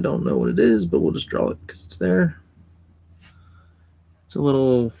symbol that I don't know what it is, but we'll just draw it because it's there. It's a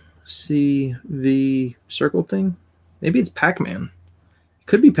little CV circle thing. Maybe it's Pac-Man. It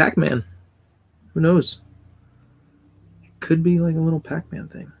could be Pac-Man. Who knows? It could be like a little Pac-Man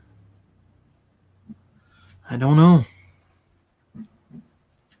thing. I don't know.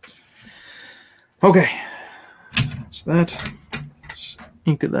 Okay. That's that. Let's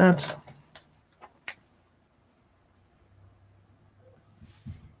ink of that.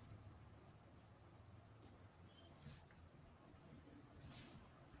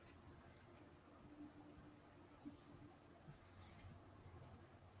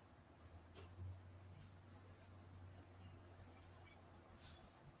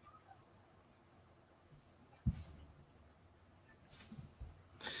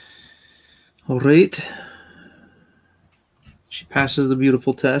 All right. She passes the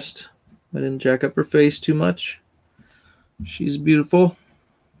beautiful test. I didn't jack up her face too much. She's beautiful.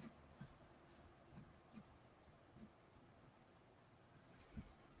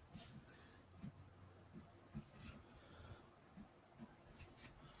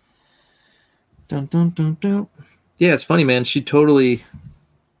 Dun, dun, dun, dun. Yeah, it's funny, man. She totally...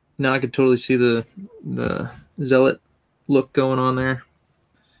 Now I could totally see the zealot look going on there.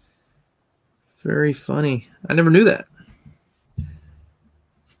 Very funny. I never knew that.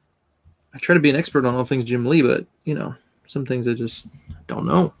 I try to be an expert on all things Jim Lee, but, you know, some things I just don't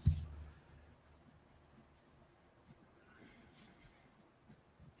know.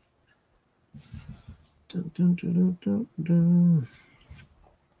 Dun, dun, dun, dun, dun.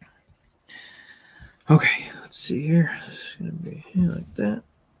 Okay, let's see here. It's going to be here like that.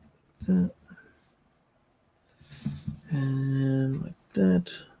 That. And like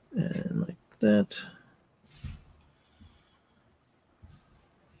that. And like that.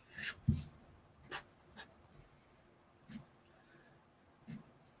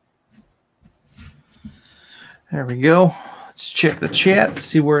 There we go. Let's check the chat,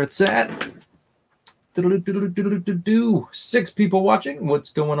 see where it's at. 6 people watching. What's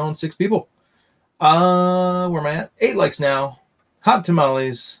going on, 6 people? Where am I at? 8 likes now. Hot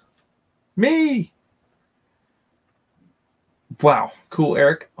tamales. Me. Wow. Cool,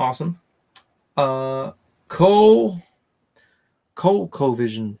 Eric. Awesome.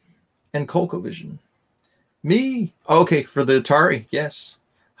 ColecoVision and ColecoVision. Me. Okay, for the Atari. Yes.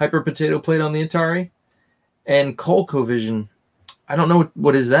 Hyper Potato played on the Atari. And ColecoVision. I don't know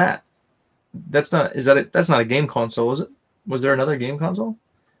what is that. That's not a game console, is it? Was there another game console?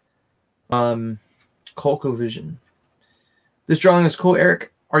 ColecoVision. This drawing is cool,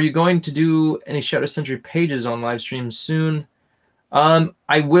 Eric. Are you going to do any Shadow Sentry pages on live streams soon?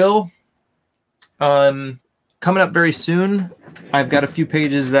 I will. Coming up very soon. I've got a few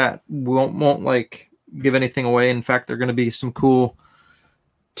pages that won't like give anything away. In fact, they're going to be some cool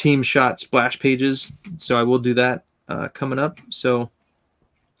team shot splash pages. So I will do that coming up. So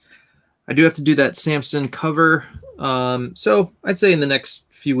I do have to do that Samson cover. So I'd say in the next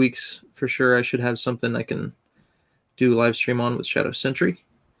few weeks for sure I should have something I can do live stream on with Shadow Sentry.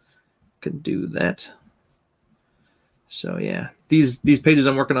 Could do that. So yeah, these pages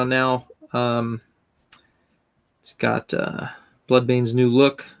I'm working on now. It's got Bloodbane's new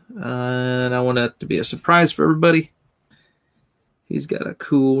look, and I want it to be a surprise for everybody. He's got a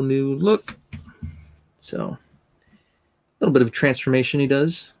cool new look. So a little bit of transformation he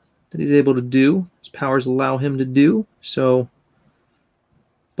does that he's able to do. His powers allow him to do. So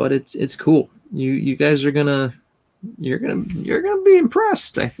but it's cool. You guys are gonna you're gonna be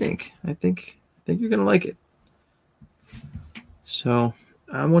impressed. I think you're gonna like it. So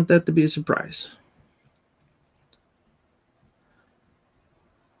I want that to be a surprise.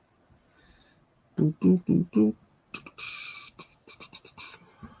 Boop, boop, boop, boop.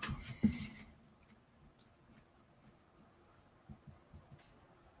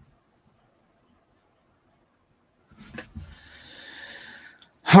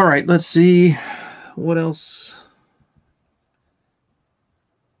 All right, let's see what else.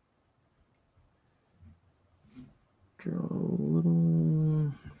 Draw a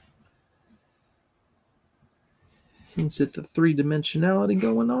little hints at the three-dimensionality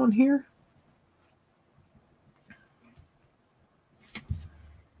going on here.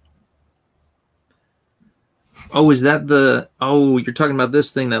 Oh, is that the... Oh, you're talking about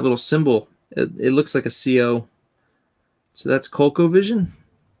this thing, that little symbol. It looks like a CO. So that's ColecoVision?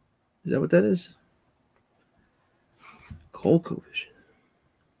 Is that what that is? ColecoVision.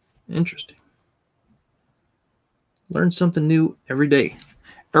 Interesting. Learn something new every day.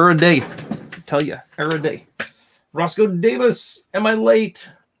 A day. I tell you, a day. Roscoe Davis, am I late?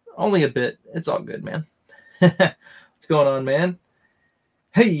 Only a bit. It's all good, man. What's going on, man?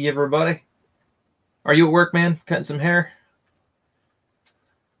 Hey, everybody. Are you at work, man? Cutting some hair?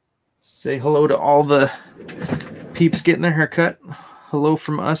 Say hello to all the peeps getting their hair cut. Hello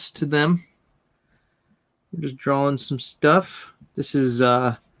from us to them. We're just drawing some stuff. This is,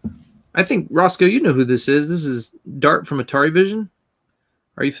 I think, Roscoe, you know who this is. This is Dart from Atari Vision.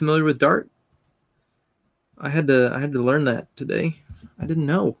 Are you familiar with Dart? I had to learn that today. I didn't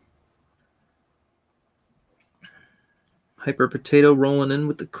know. Hyper Potato rolling in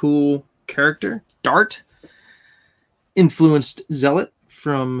with the cool character. Dart. Influenced Zealot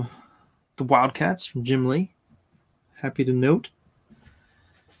from the Wildcats from Jim Lee. Happy to note.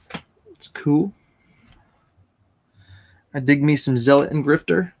 It's cool. I dig me some Zealot and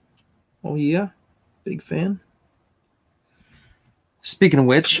Grifter. Oh yeah, big fan. Speaking of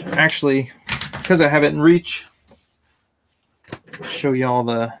which, actually, because I have it in reach, I'll show y'all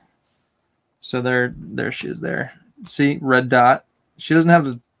the... So there she is there. See, red dot. She doesn't have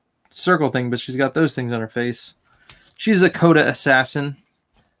the circle thing, but she's got those things on her face. She's a Coda assassin.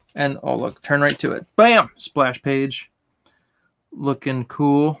 And, oh, look, turn right to it. Bam! Splash page. Looking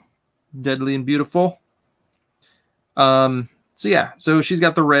cool. Deadly and beautiful. So, yeah. So, she's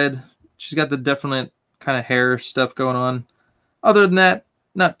got the red. She's got the definite kind of hair stuff going on. Other than that,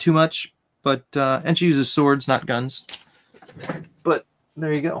 not too much. But, and she uses swords, not guns. But,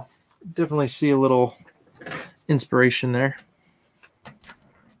 there you go. Definitely see a little inspiration there.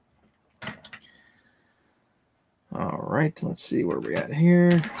 All right, let's see where we're at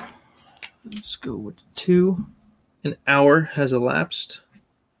here. Let's go with 2. An hour has elapsed.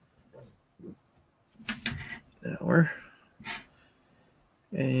 An hour.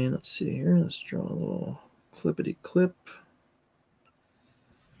 And let's see here. Let's draw a little clippity clip.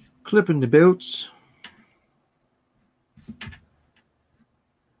 Clipping the boats.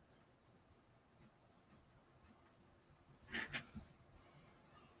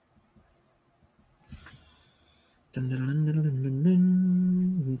 Dun, dun, dun, dun, dun, dun,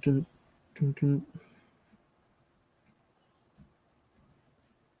 dun, dun, dun, dun.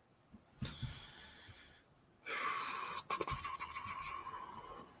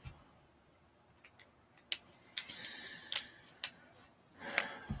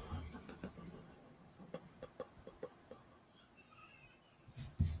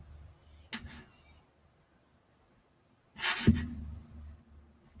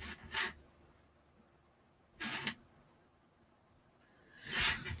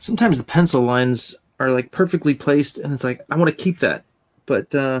 Sometimes the pencil lines are like perfectly placed, and it's like, I want to keep that.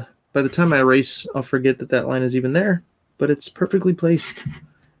 But by the time I erase, I'll forget that that line is even there. But it's perfectly placed,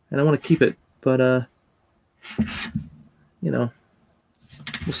 and I want to keep it. But, you know,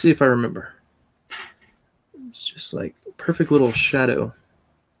 we'll see if I remember. It's just like a perfect little shadow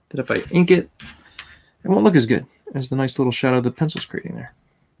that if I ink it, it won't look as good as the nice little shadow the pencil's creating there.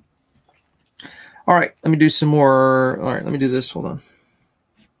 All right, let me do some more. All right, let me do this. Hold on.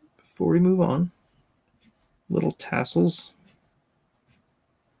 Before we move on, little tassels.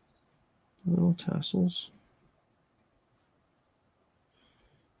 Little tassels.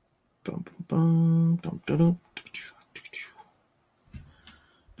 Bum, bum, bum, dum, dum.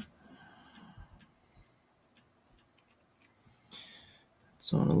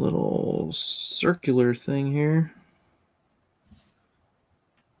 It's on a little circular thing here.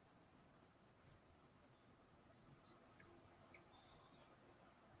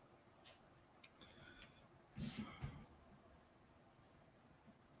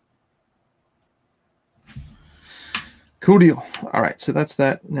 Cool deal. All right, so that's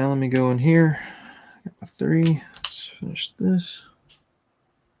that. Now let me go in here. Got my 3. Let's finish this.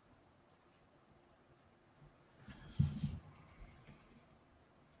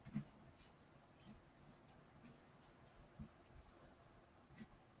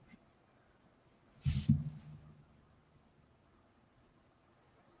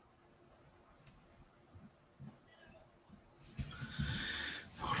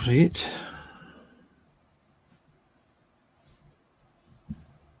 All right.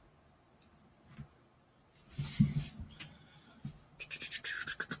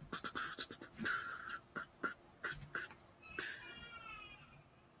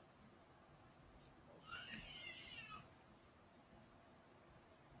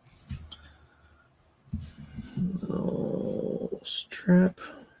 Little strap.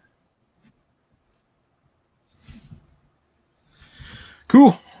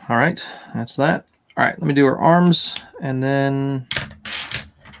 Cool. All right, that's that. All right, let me do her arms and then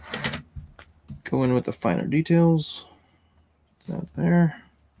go in with the finer details. That there.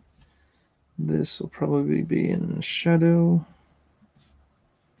 This will probably be in shadow.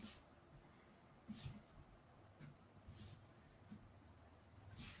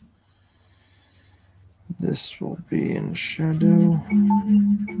 This will be in shadow.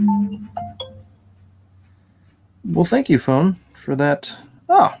 Well, thank you, phone, for that.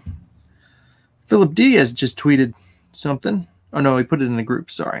 Oh, Philip D has just tweeted something. Oh, no, he put it in the group.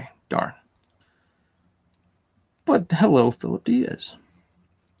 Sorry. Darn. But hello, Philip Diaz.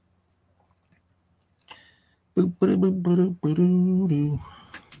 Boop, boop, boop, boop, boop, boop, boop.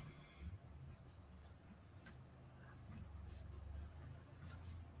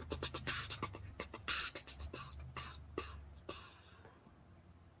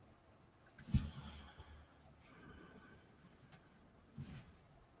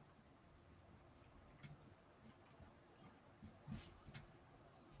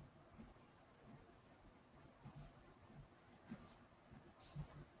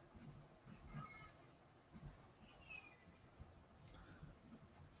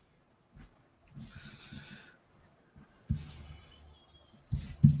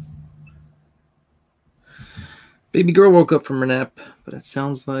 Baby girl woke up from her nap, but it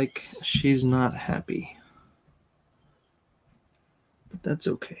sounds like she's not happy. But that's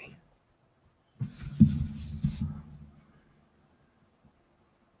okay.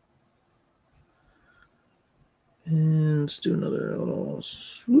 And let's do another little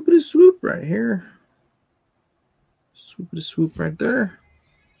swoopity swoop right here. Swoopity swoop right there.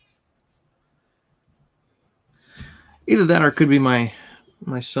 Either that or it could be my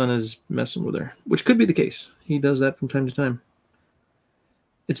son is messing with her, which could be the case. He does that from time to time.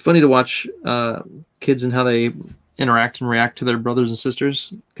 It's funny to watch kids and how they interact and react to their brothers and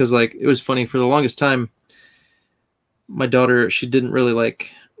sisters. Because, like, it was funny for the longest time. My daughter, she didn't really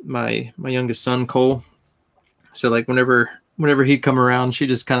like my youngest son, Cole. So, like, whenever he'd come around, she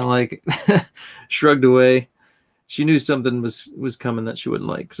just kind of like shrugged away. She knew something was coming that she wouldn't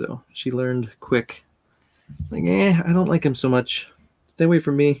like, so she learned quick. Like, I don't like him so much. Stay away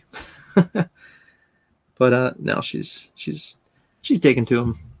from me. But now she's taken to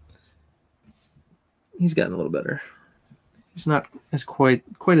him. He's gotten a little better. He's not as quite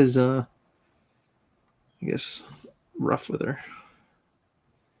as I guess rough with her.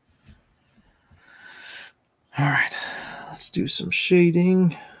 All right, let's do some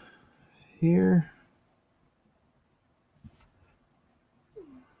shading here.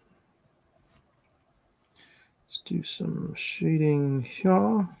 Let's do some shading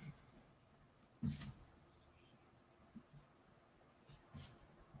here.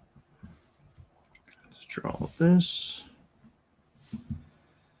 Let's draw this.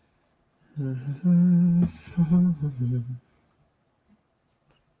 And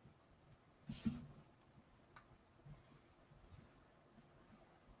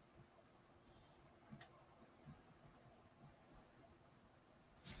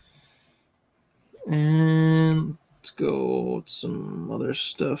let's go with some other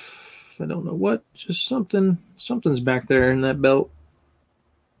stuff. I don't know what, just something's back there in that belt.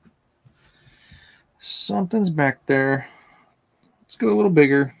 Something's back there. Let's go a little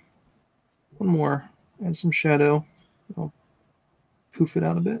bigger. One more. Add some shadow. I'll poof it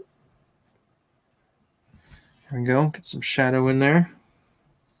out a bit. There we go. Get some shadow in there.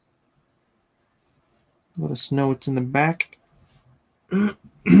 Let us know what's in the back. All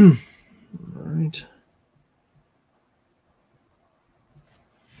right.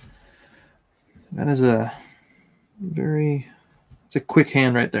 That is it's a quick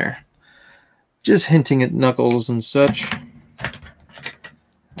hand right there. Just hinting at knuckles and such. I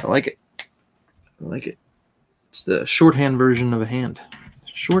like it. I like it. It's the shorthand version of a hand.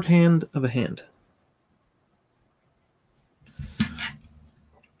 Shorthand of a hand.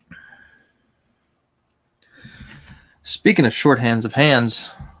 Speaking of shorthands of hands,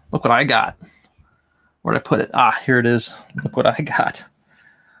 look what I got. Where'd I put it? Ah, here it is. Look what I got.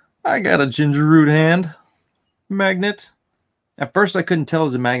 I got a ginger root hand magnet. At first I couldn't tell it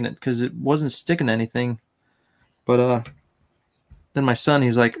was a magnet because it wasn't sticking to anything. But then my son,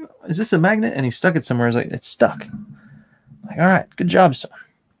 he's like, is this a magnet? And he stuck it somewhere. I was like, it's stuck. I'm like, all right, good job, son.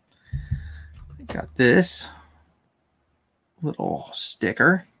 I got this little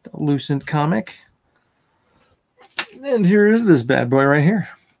sticker, the Lucent comic. And here is this bad boy right here.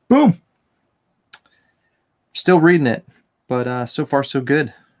 Boom. Still reading it, but so far so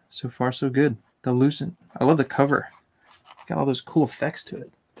good. So far so good. The Lucent. I love the cover. Got all those cool effects to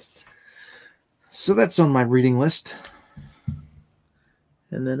it. So that's on my reading list.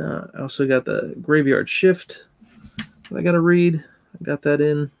 And then I also got the Graveyard Shift that I got to read. I got that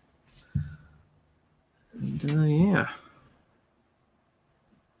in. And yeah.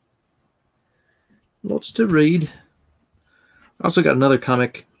 Lots to read. I also got another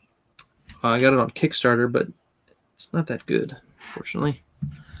comic. I got it on Kickstarter, but it's not that good, unfortunately.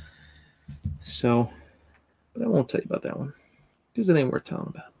 So, but I won't tell you about that one because it ain't worth telling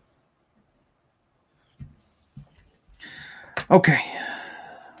about. Okay.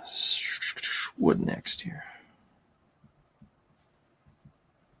 What next here?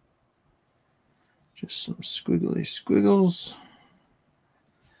 Just some squiggly squiggles.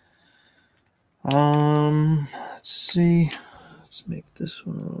 Let's see. Let's make this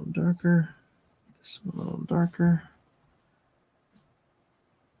one a little darker. This one a little darker.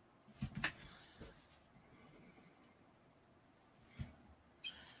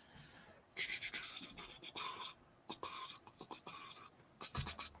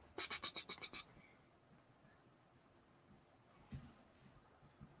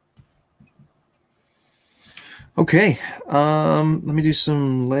 Okay, let me do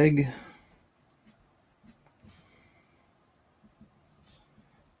some leg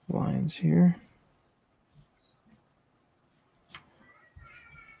lines here.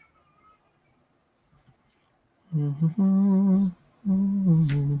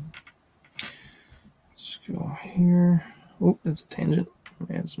 Let's go here. Oh, that's a tangent.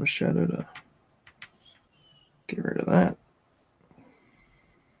 Add some shadow to get rid of that.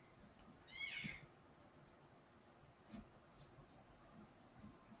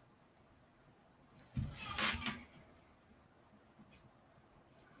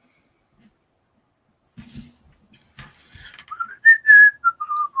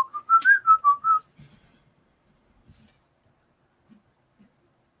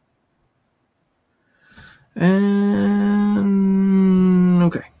 And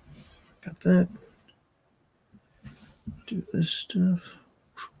okay, got that. Do this stuff.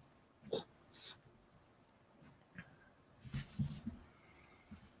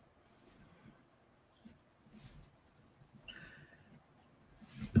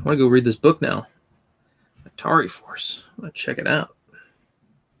 I want to go read this book now. Atari Force. I'm going to check it out.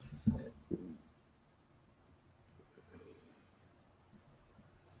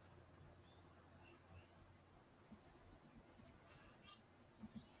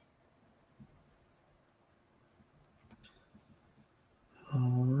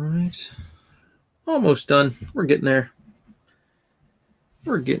 All right. Almost done. We're getting there.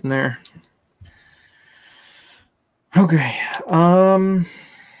 We're getting there. Okay.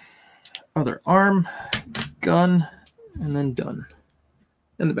 Other arm, gun, and then done.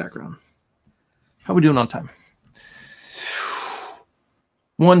 In the background. How we doing on time?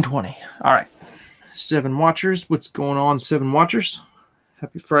 1:20. All right. 7 watchers. What's going on, 7 watchers?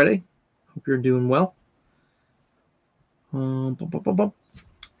 Happy Friday. Hope you're doing well. If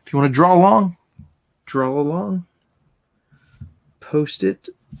you want to draw along, post it,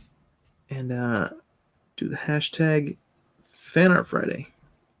 and do the hashtag FanArtFriday.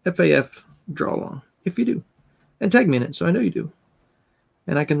 FAF draw along, if you do. And tag me in it so I know you do.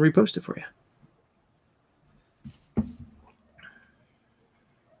 And I can repost it for you.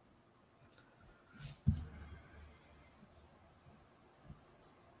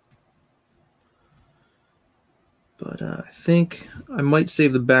 But I think I might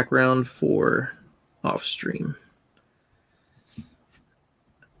save the background for off stream.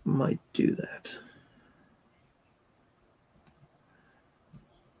 Might do that.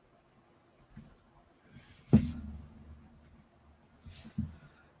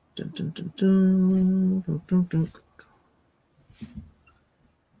 Dun, dun, dun, dun, dun, dun, dun.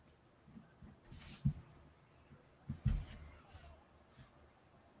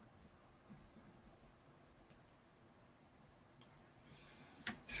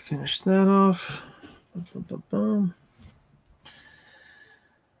 finish that off. All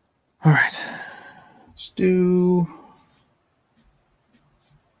right. Let's do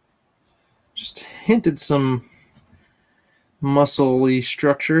just hinted some muscle-y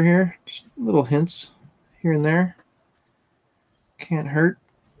structure here. Just little hints here and there. Can't hurt.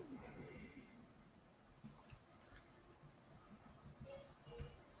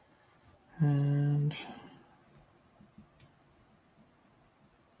 And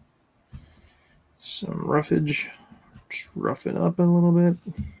some roughage. Just rough it up a little bit.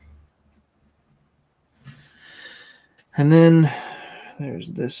 And then there's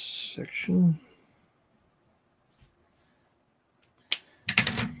this section.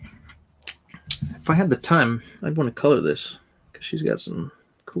 If I had the time, I'd want to color this because she's got some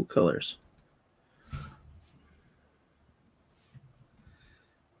cool colors.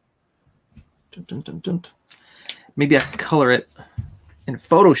 Dun, dun, dun, dun. Maybe I could color it in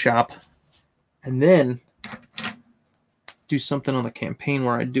Photoshop and then do something on the campaign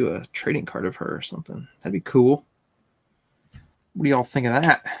where I do a trading card of her or something. That'd be cool. What do y'all think of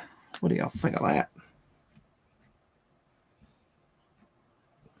that? What do y'all think of that?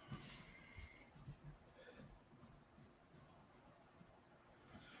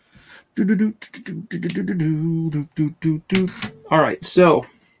 All right, so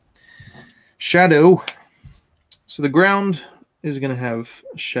shadow. So the ground is going to have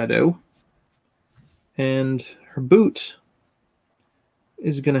shadow, and her boot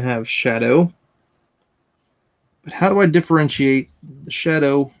is going to have shadow. But how do I differentiate the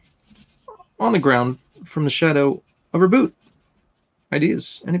shadow on the ground from the shadow of her boot?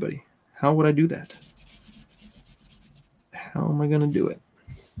 Ideas? Anybody? How would I do that? How am I going to do it?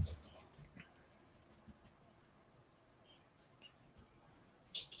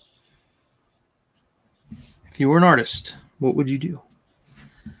 If you were an artist, what would you do?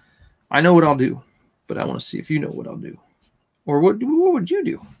 I know what I'll do, but I want to see if you know what I'll do. Or what would you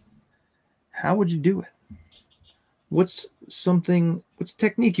do? How would you do it? What's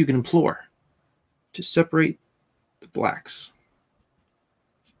technique you can employ to separate the blacks?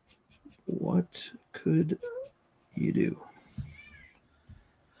 What could you do?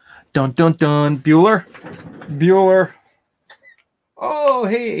 Dun, dun, dun. Bueller. Bueller. Oh,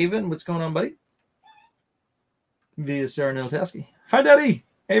 hey, Avon. What's going on, buddy? Via Sarah Niltaski. Hi, Daddy.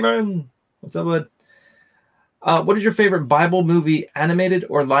 Hey, man. What's up, bud? What is your favorite Bible movie, animated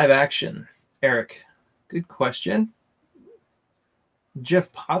or live action? Eric. Good question.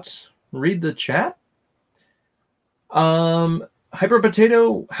 Jeff Potts. Read the chat. Hyper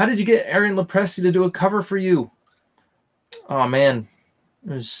Potato. How did you get Aaron Lepresti to do a cover for you? Oh, man.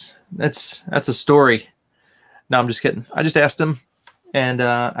 That's a story. No, I'm just kidding. I just asked him, and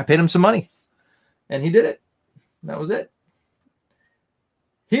I paid him some money, and he did it. That was it.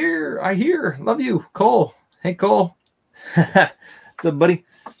 I hear. Love you, Cole. Hey, Cole. What's up, buddy?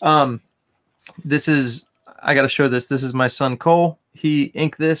 This is, I got to show this. This is my son, Cole. He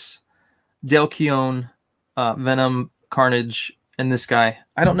inked this. Del Keown, Venom, Carnage, and this guy.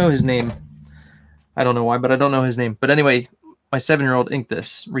 I don't know his name. I don't know why, but I don't know his name. But anyway, my 7-year-old inked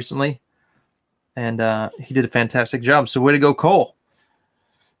this recently, and he did a fantastic job. So way to go, Cole.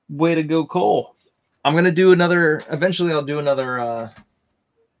 Way to go, Cole. I'm going to do another, eventually I'll do another,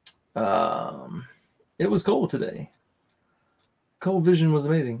 it was cold today. Cold vision was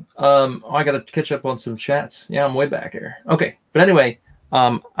amazing. I got to catch up on some chats. Yeah, I'm way back here. Okay. But anyway,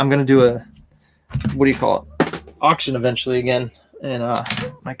 I'm going to do a, what do you call it? Auction eventually again. And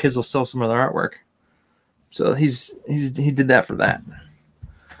my kids will sell some of their artwork. So he did that for that.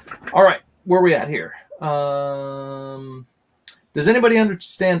 All right. Where are we at here? Does anybody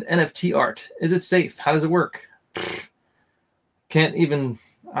understand NFT art? Is it safe? How does it work? Can't even,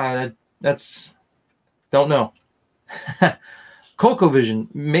 don't know.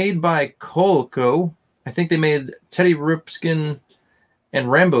 ColecoVision, made by Coleco. I think they made Teddy Ripskin and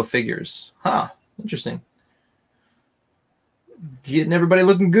Rambo figures. Huh, interesting. Getting everybody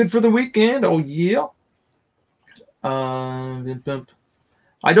looking good for the weekend. Oh, yeah. I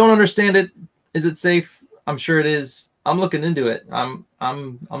don't understand it. Is it safe? I'm sure it is. I'm looking into it. I'm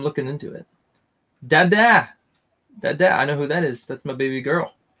looking into it. Dada. I know who that is. That's my baby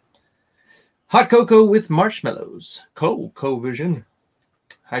girl. Hot cocoa with marshmallows. ColecoVision.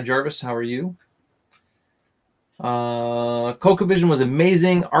 Hi, Jarvis. How are you? ColecoVision was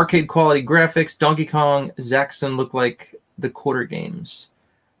amazing. Arcade quality graphics. Donkey Kong, Zaxxon look like the quarter games.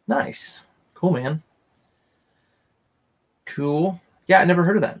 Nice. Cool, man. Cool. Yeah, I never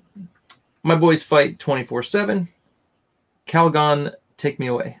heard of that. My boys fight 24/7. Calgon, take me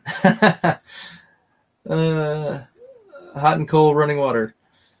away. Hot and cold running water.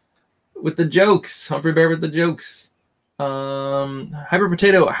 with the jokes. Humphrey Bear with the jokes. Hyper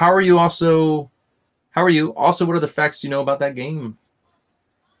Potato, how are you? Also, what other facts do you know about that game?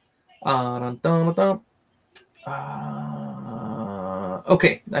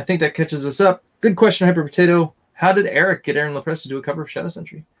 Okay, I think that catches us up. Good question, Hyper Potato. How did Eric get Aaron LaPresse to do a cover of Shadow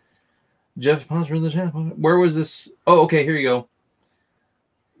Sentry? Jeff, where was this? Oh, okay, here you go.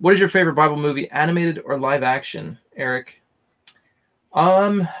 What is your favorite Bible movie, animated or live action, Eric?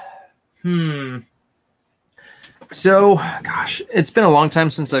 So, gosh, it's been a long time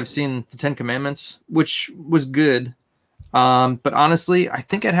since I've seen the Ten Commandments, which was good. But honestly, I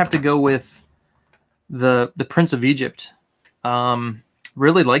think I'd have to go with the Prince of Egypt.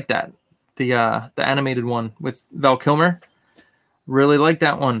 Really like that. The animated one with Val Kilmer. Really like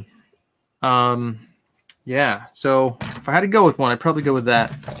that one. Yeah, so if I had to go with one, I'd probably go with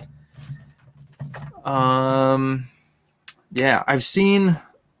that. Yeah, I've seen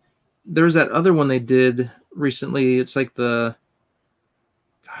there's that other one they did recently. It's like was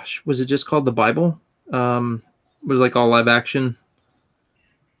it just called The Bible? It was like all live action.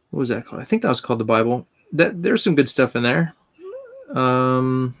 What was that called? I think that was called The Bible. There's some good stuff in there.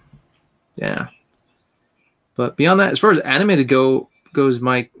 Yeah. But beyond that, as far as animated goes,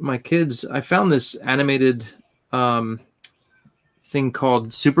 my kids, I found this animated thing called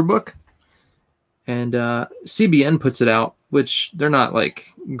Superbook, and CBN puts it out, which they're not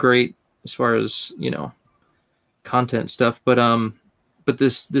like great as far as, you know, content stuff, but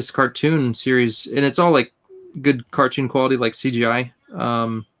this cartoon series, and it's all like good cartoon quality, like CGI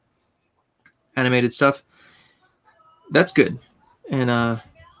animated stuff. That's good. And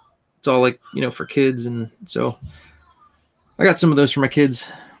it's all like, you know, for kids, and so I got some of those for my kids.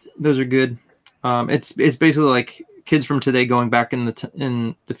 Those are good. It's basically like kids from today going back in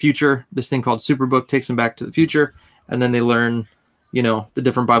the future. This thing called Superbook takes them back to the future, and then they learn, you know, the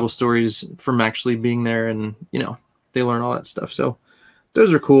different Bible stories from actually being there, and, you know, they learn all that stuff. So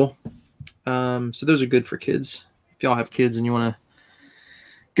those are cool. So those are good for kids. If y'all have kids and you want to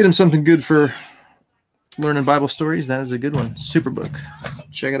get them something good for learning Bible stories, that is a good one. Superbook.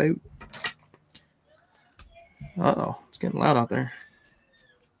 Check it out. Uh-oh, it's getting loud out there.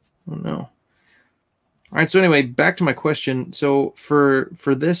 Oh, no. All right, so anyway, back to my question. So for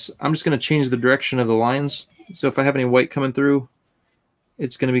this, I'm just going to change the direction of the lines. So if I have any white coming through,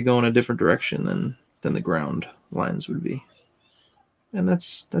 it's going to be going a different direction than the ground lines would be. And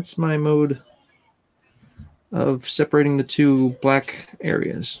that's my mode of separating the two black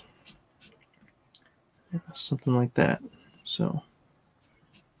areas. Something like that. So,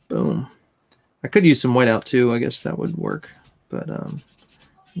 boom. I could use some white out too. I guess that would work. But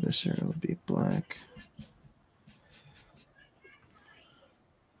this area would be black.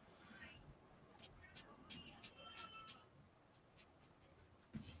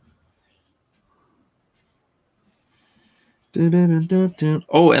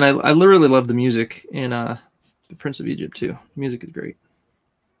 Oh, and I literally love the music in The Prince of Egypt too. The music is great.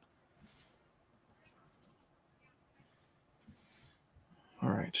 All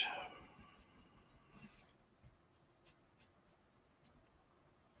right.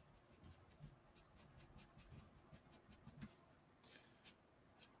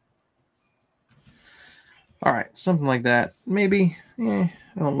 All right, something like that. Maybe. I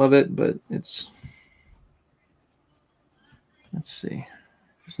don't love it, but it's... Let's see.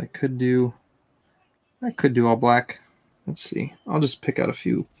 I could do all black. Let's see. I'll just pick out a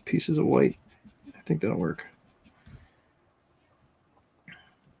few pieces of white. I think that'll work.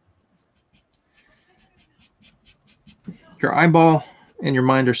 Your eyeball and your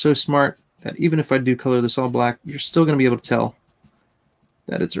mind are so smart that even if I do color this all black, you're still going to be able to tell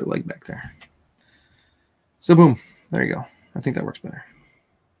that it's her leg back there. So boom, there you go. I think that works better.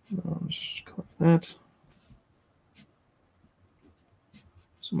 I'll just color that.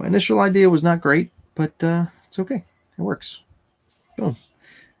 So my initial idea was not great, but it's okay. It works. Boom.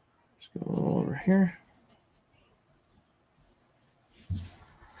 Just go over here.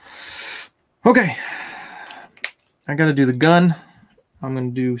 Okay. I got to do the gun. I'm going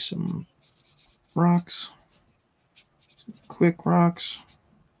to do some rocks. Some quick rocks.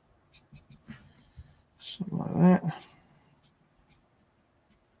 Something like that.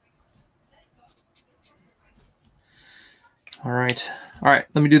 All right. All right,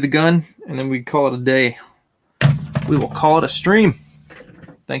 let me do the gun, and then we call it a day. We will call it a stream.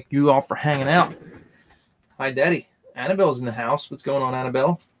 Thank you all for hanging out. Hi, Daddy. Annabelle's in the house. What's going on,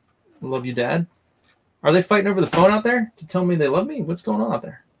 Annabelle? I love you, Dad. Are they fighting over the phone out there to tell me they love me? What's going on out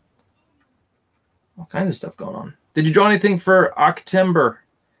there? All kinds of stuff going on. Did you draw anything for October?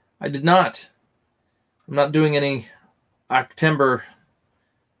 I did not. I'm not doing any October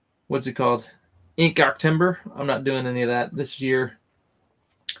what's it called? Ink October. I'm not doing any of that this year.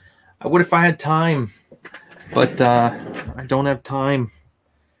 I would if I had time, but I don't have time.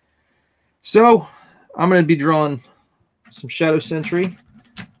 So I'm going to be drawing some Shadow Sentry,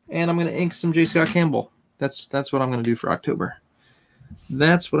 and I'm going to ink some J. Scott Campbell. That's what I'm going to do for October.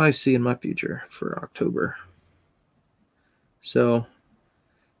 That's what I see in my future for October. So,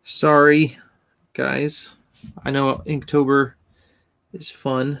 sorry, guys. I know Inktober is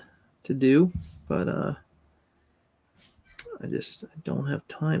fun to do, but I don't have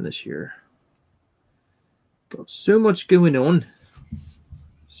time this year. Got so much going on.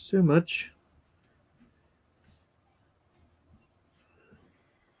 So much.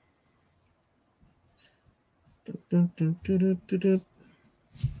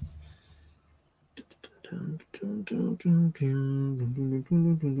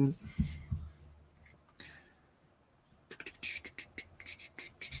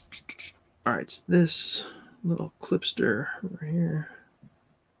 All right, so this little clipster over here.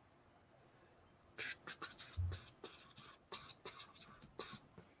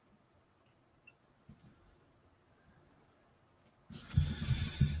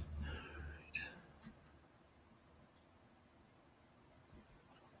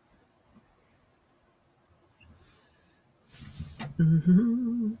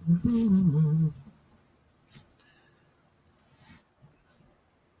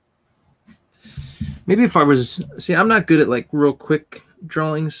 Maybe if I was, see, I'm not good at like real quick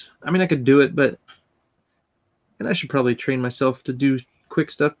drawings. I mean, I could do it, but, and I should probably train myself to do quick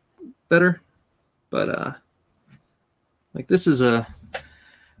stuff better. But like this is a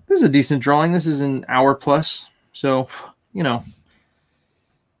decent drawing. This is an hour plus, so you know,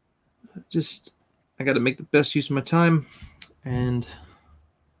 just I got to make the best use of my time, and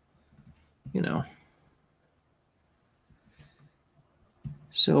you know.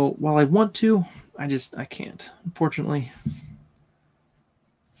 So while I want to, I can't. Unfortunately,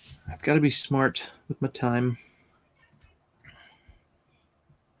 I've got to be smart with my time.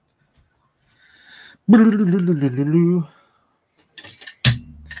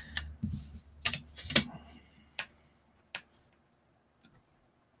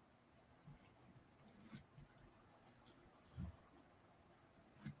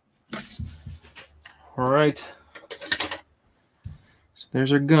 All right. So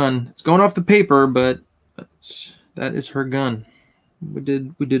there's her gun. It's going off the paper, but that is her gun. We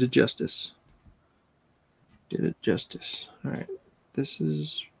did it justice. Did it justice. All right. This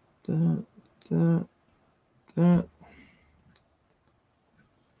is that.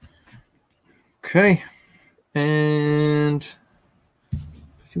 Okay. And a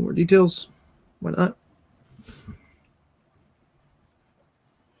few more details. Why not?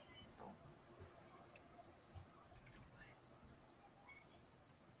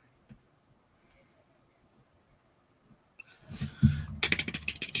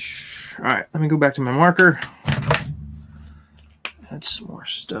 All right, let me go back to my marker. Add some more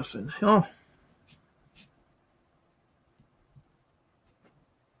stuff in. Oh.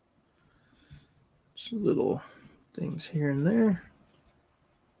 Some little things here and there.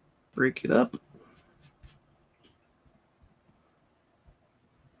 Break it up.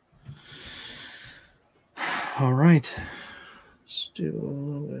 All right. Let's do a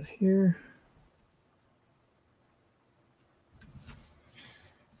little bit here.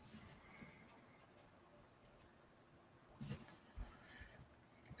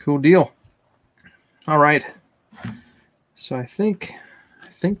 Cool deal. All right. So I think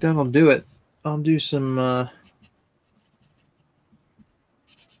that'll do it. I'll do some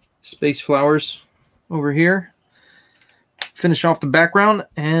space flowers over here. Finish off the background,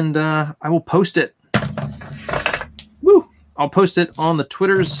 and I will post it. Woo! I'll post it on the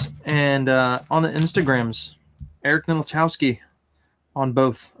Twitters and on the Instagrams. Eric Nilotowski on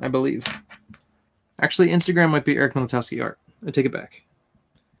both, I believe. Actually, Instagram might be Eric Nilotowski Art. I take it back.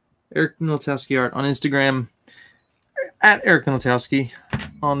 Eric Nilotowski Art on Instagram, at Eric Nilotowski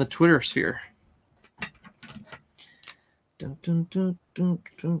on the Twitter sphere. And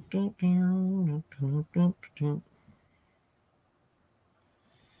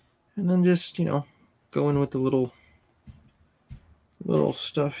then just, you know, go in with the little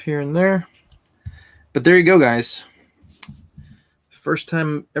stuff here and there. But there you go, guys. First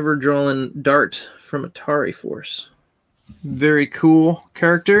time ever drawing Dart from Atari Force. Very cool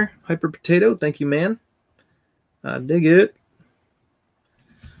character. Hyper Potato, thank you, man. I dig it.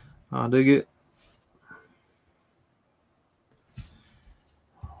 I dig it.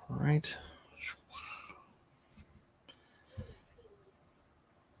 All right.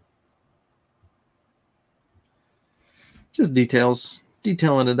 Just details.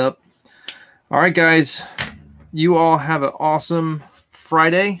 detailing it up. All right, guys. You all have an awesome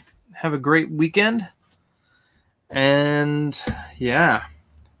Friday. Have a great weekend. And yeah,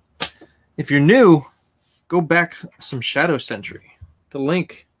 if you're new, go back some Shadow Sentry. The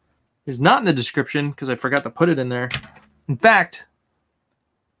link is not in the description because I forgot to put it in there. In fact,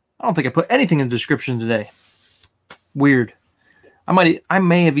 I don't think I put anything in the description today. Weird. I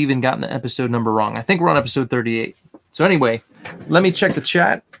may have even gotten the episode number wrong. I think we're on episode 38. So anyway, let me check the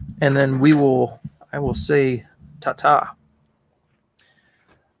chat, and then I will say ta-ta.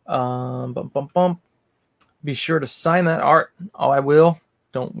 Be sure to sign that art. Oh, I will.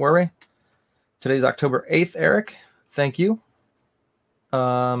 Don't worry. Today's October 8th, Eric. Thank you.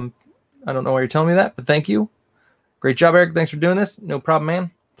 I don't know why you're telling me that, but thank you. Great job, Eric. Thanks for doing this. No problem,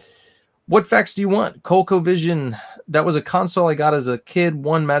 man. What facts do you want? ColecoVision. That was a console I got as a kid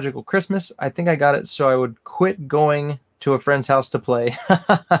one magical Christmas. I think I got it so I would quit going to a friend's house to play.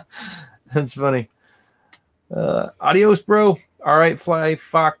 That's funny. Adios, bro. All right, Fly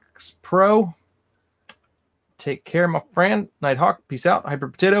Fox Pro. Take care, my friend. Nighthawk, peace out. Hyper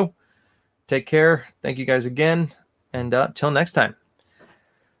Potato, take care. Thank you guys again. And till next time.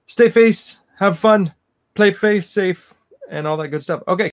 Stay face, have fun, play face safe, and all that good stuff. Okay.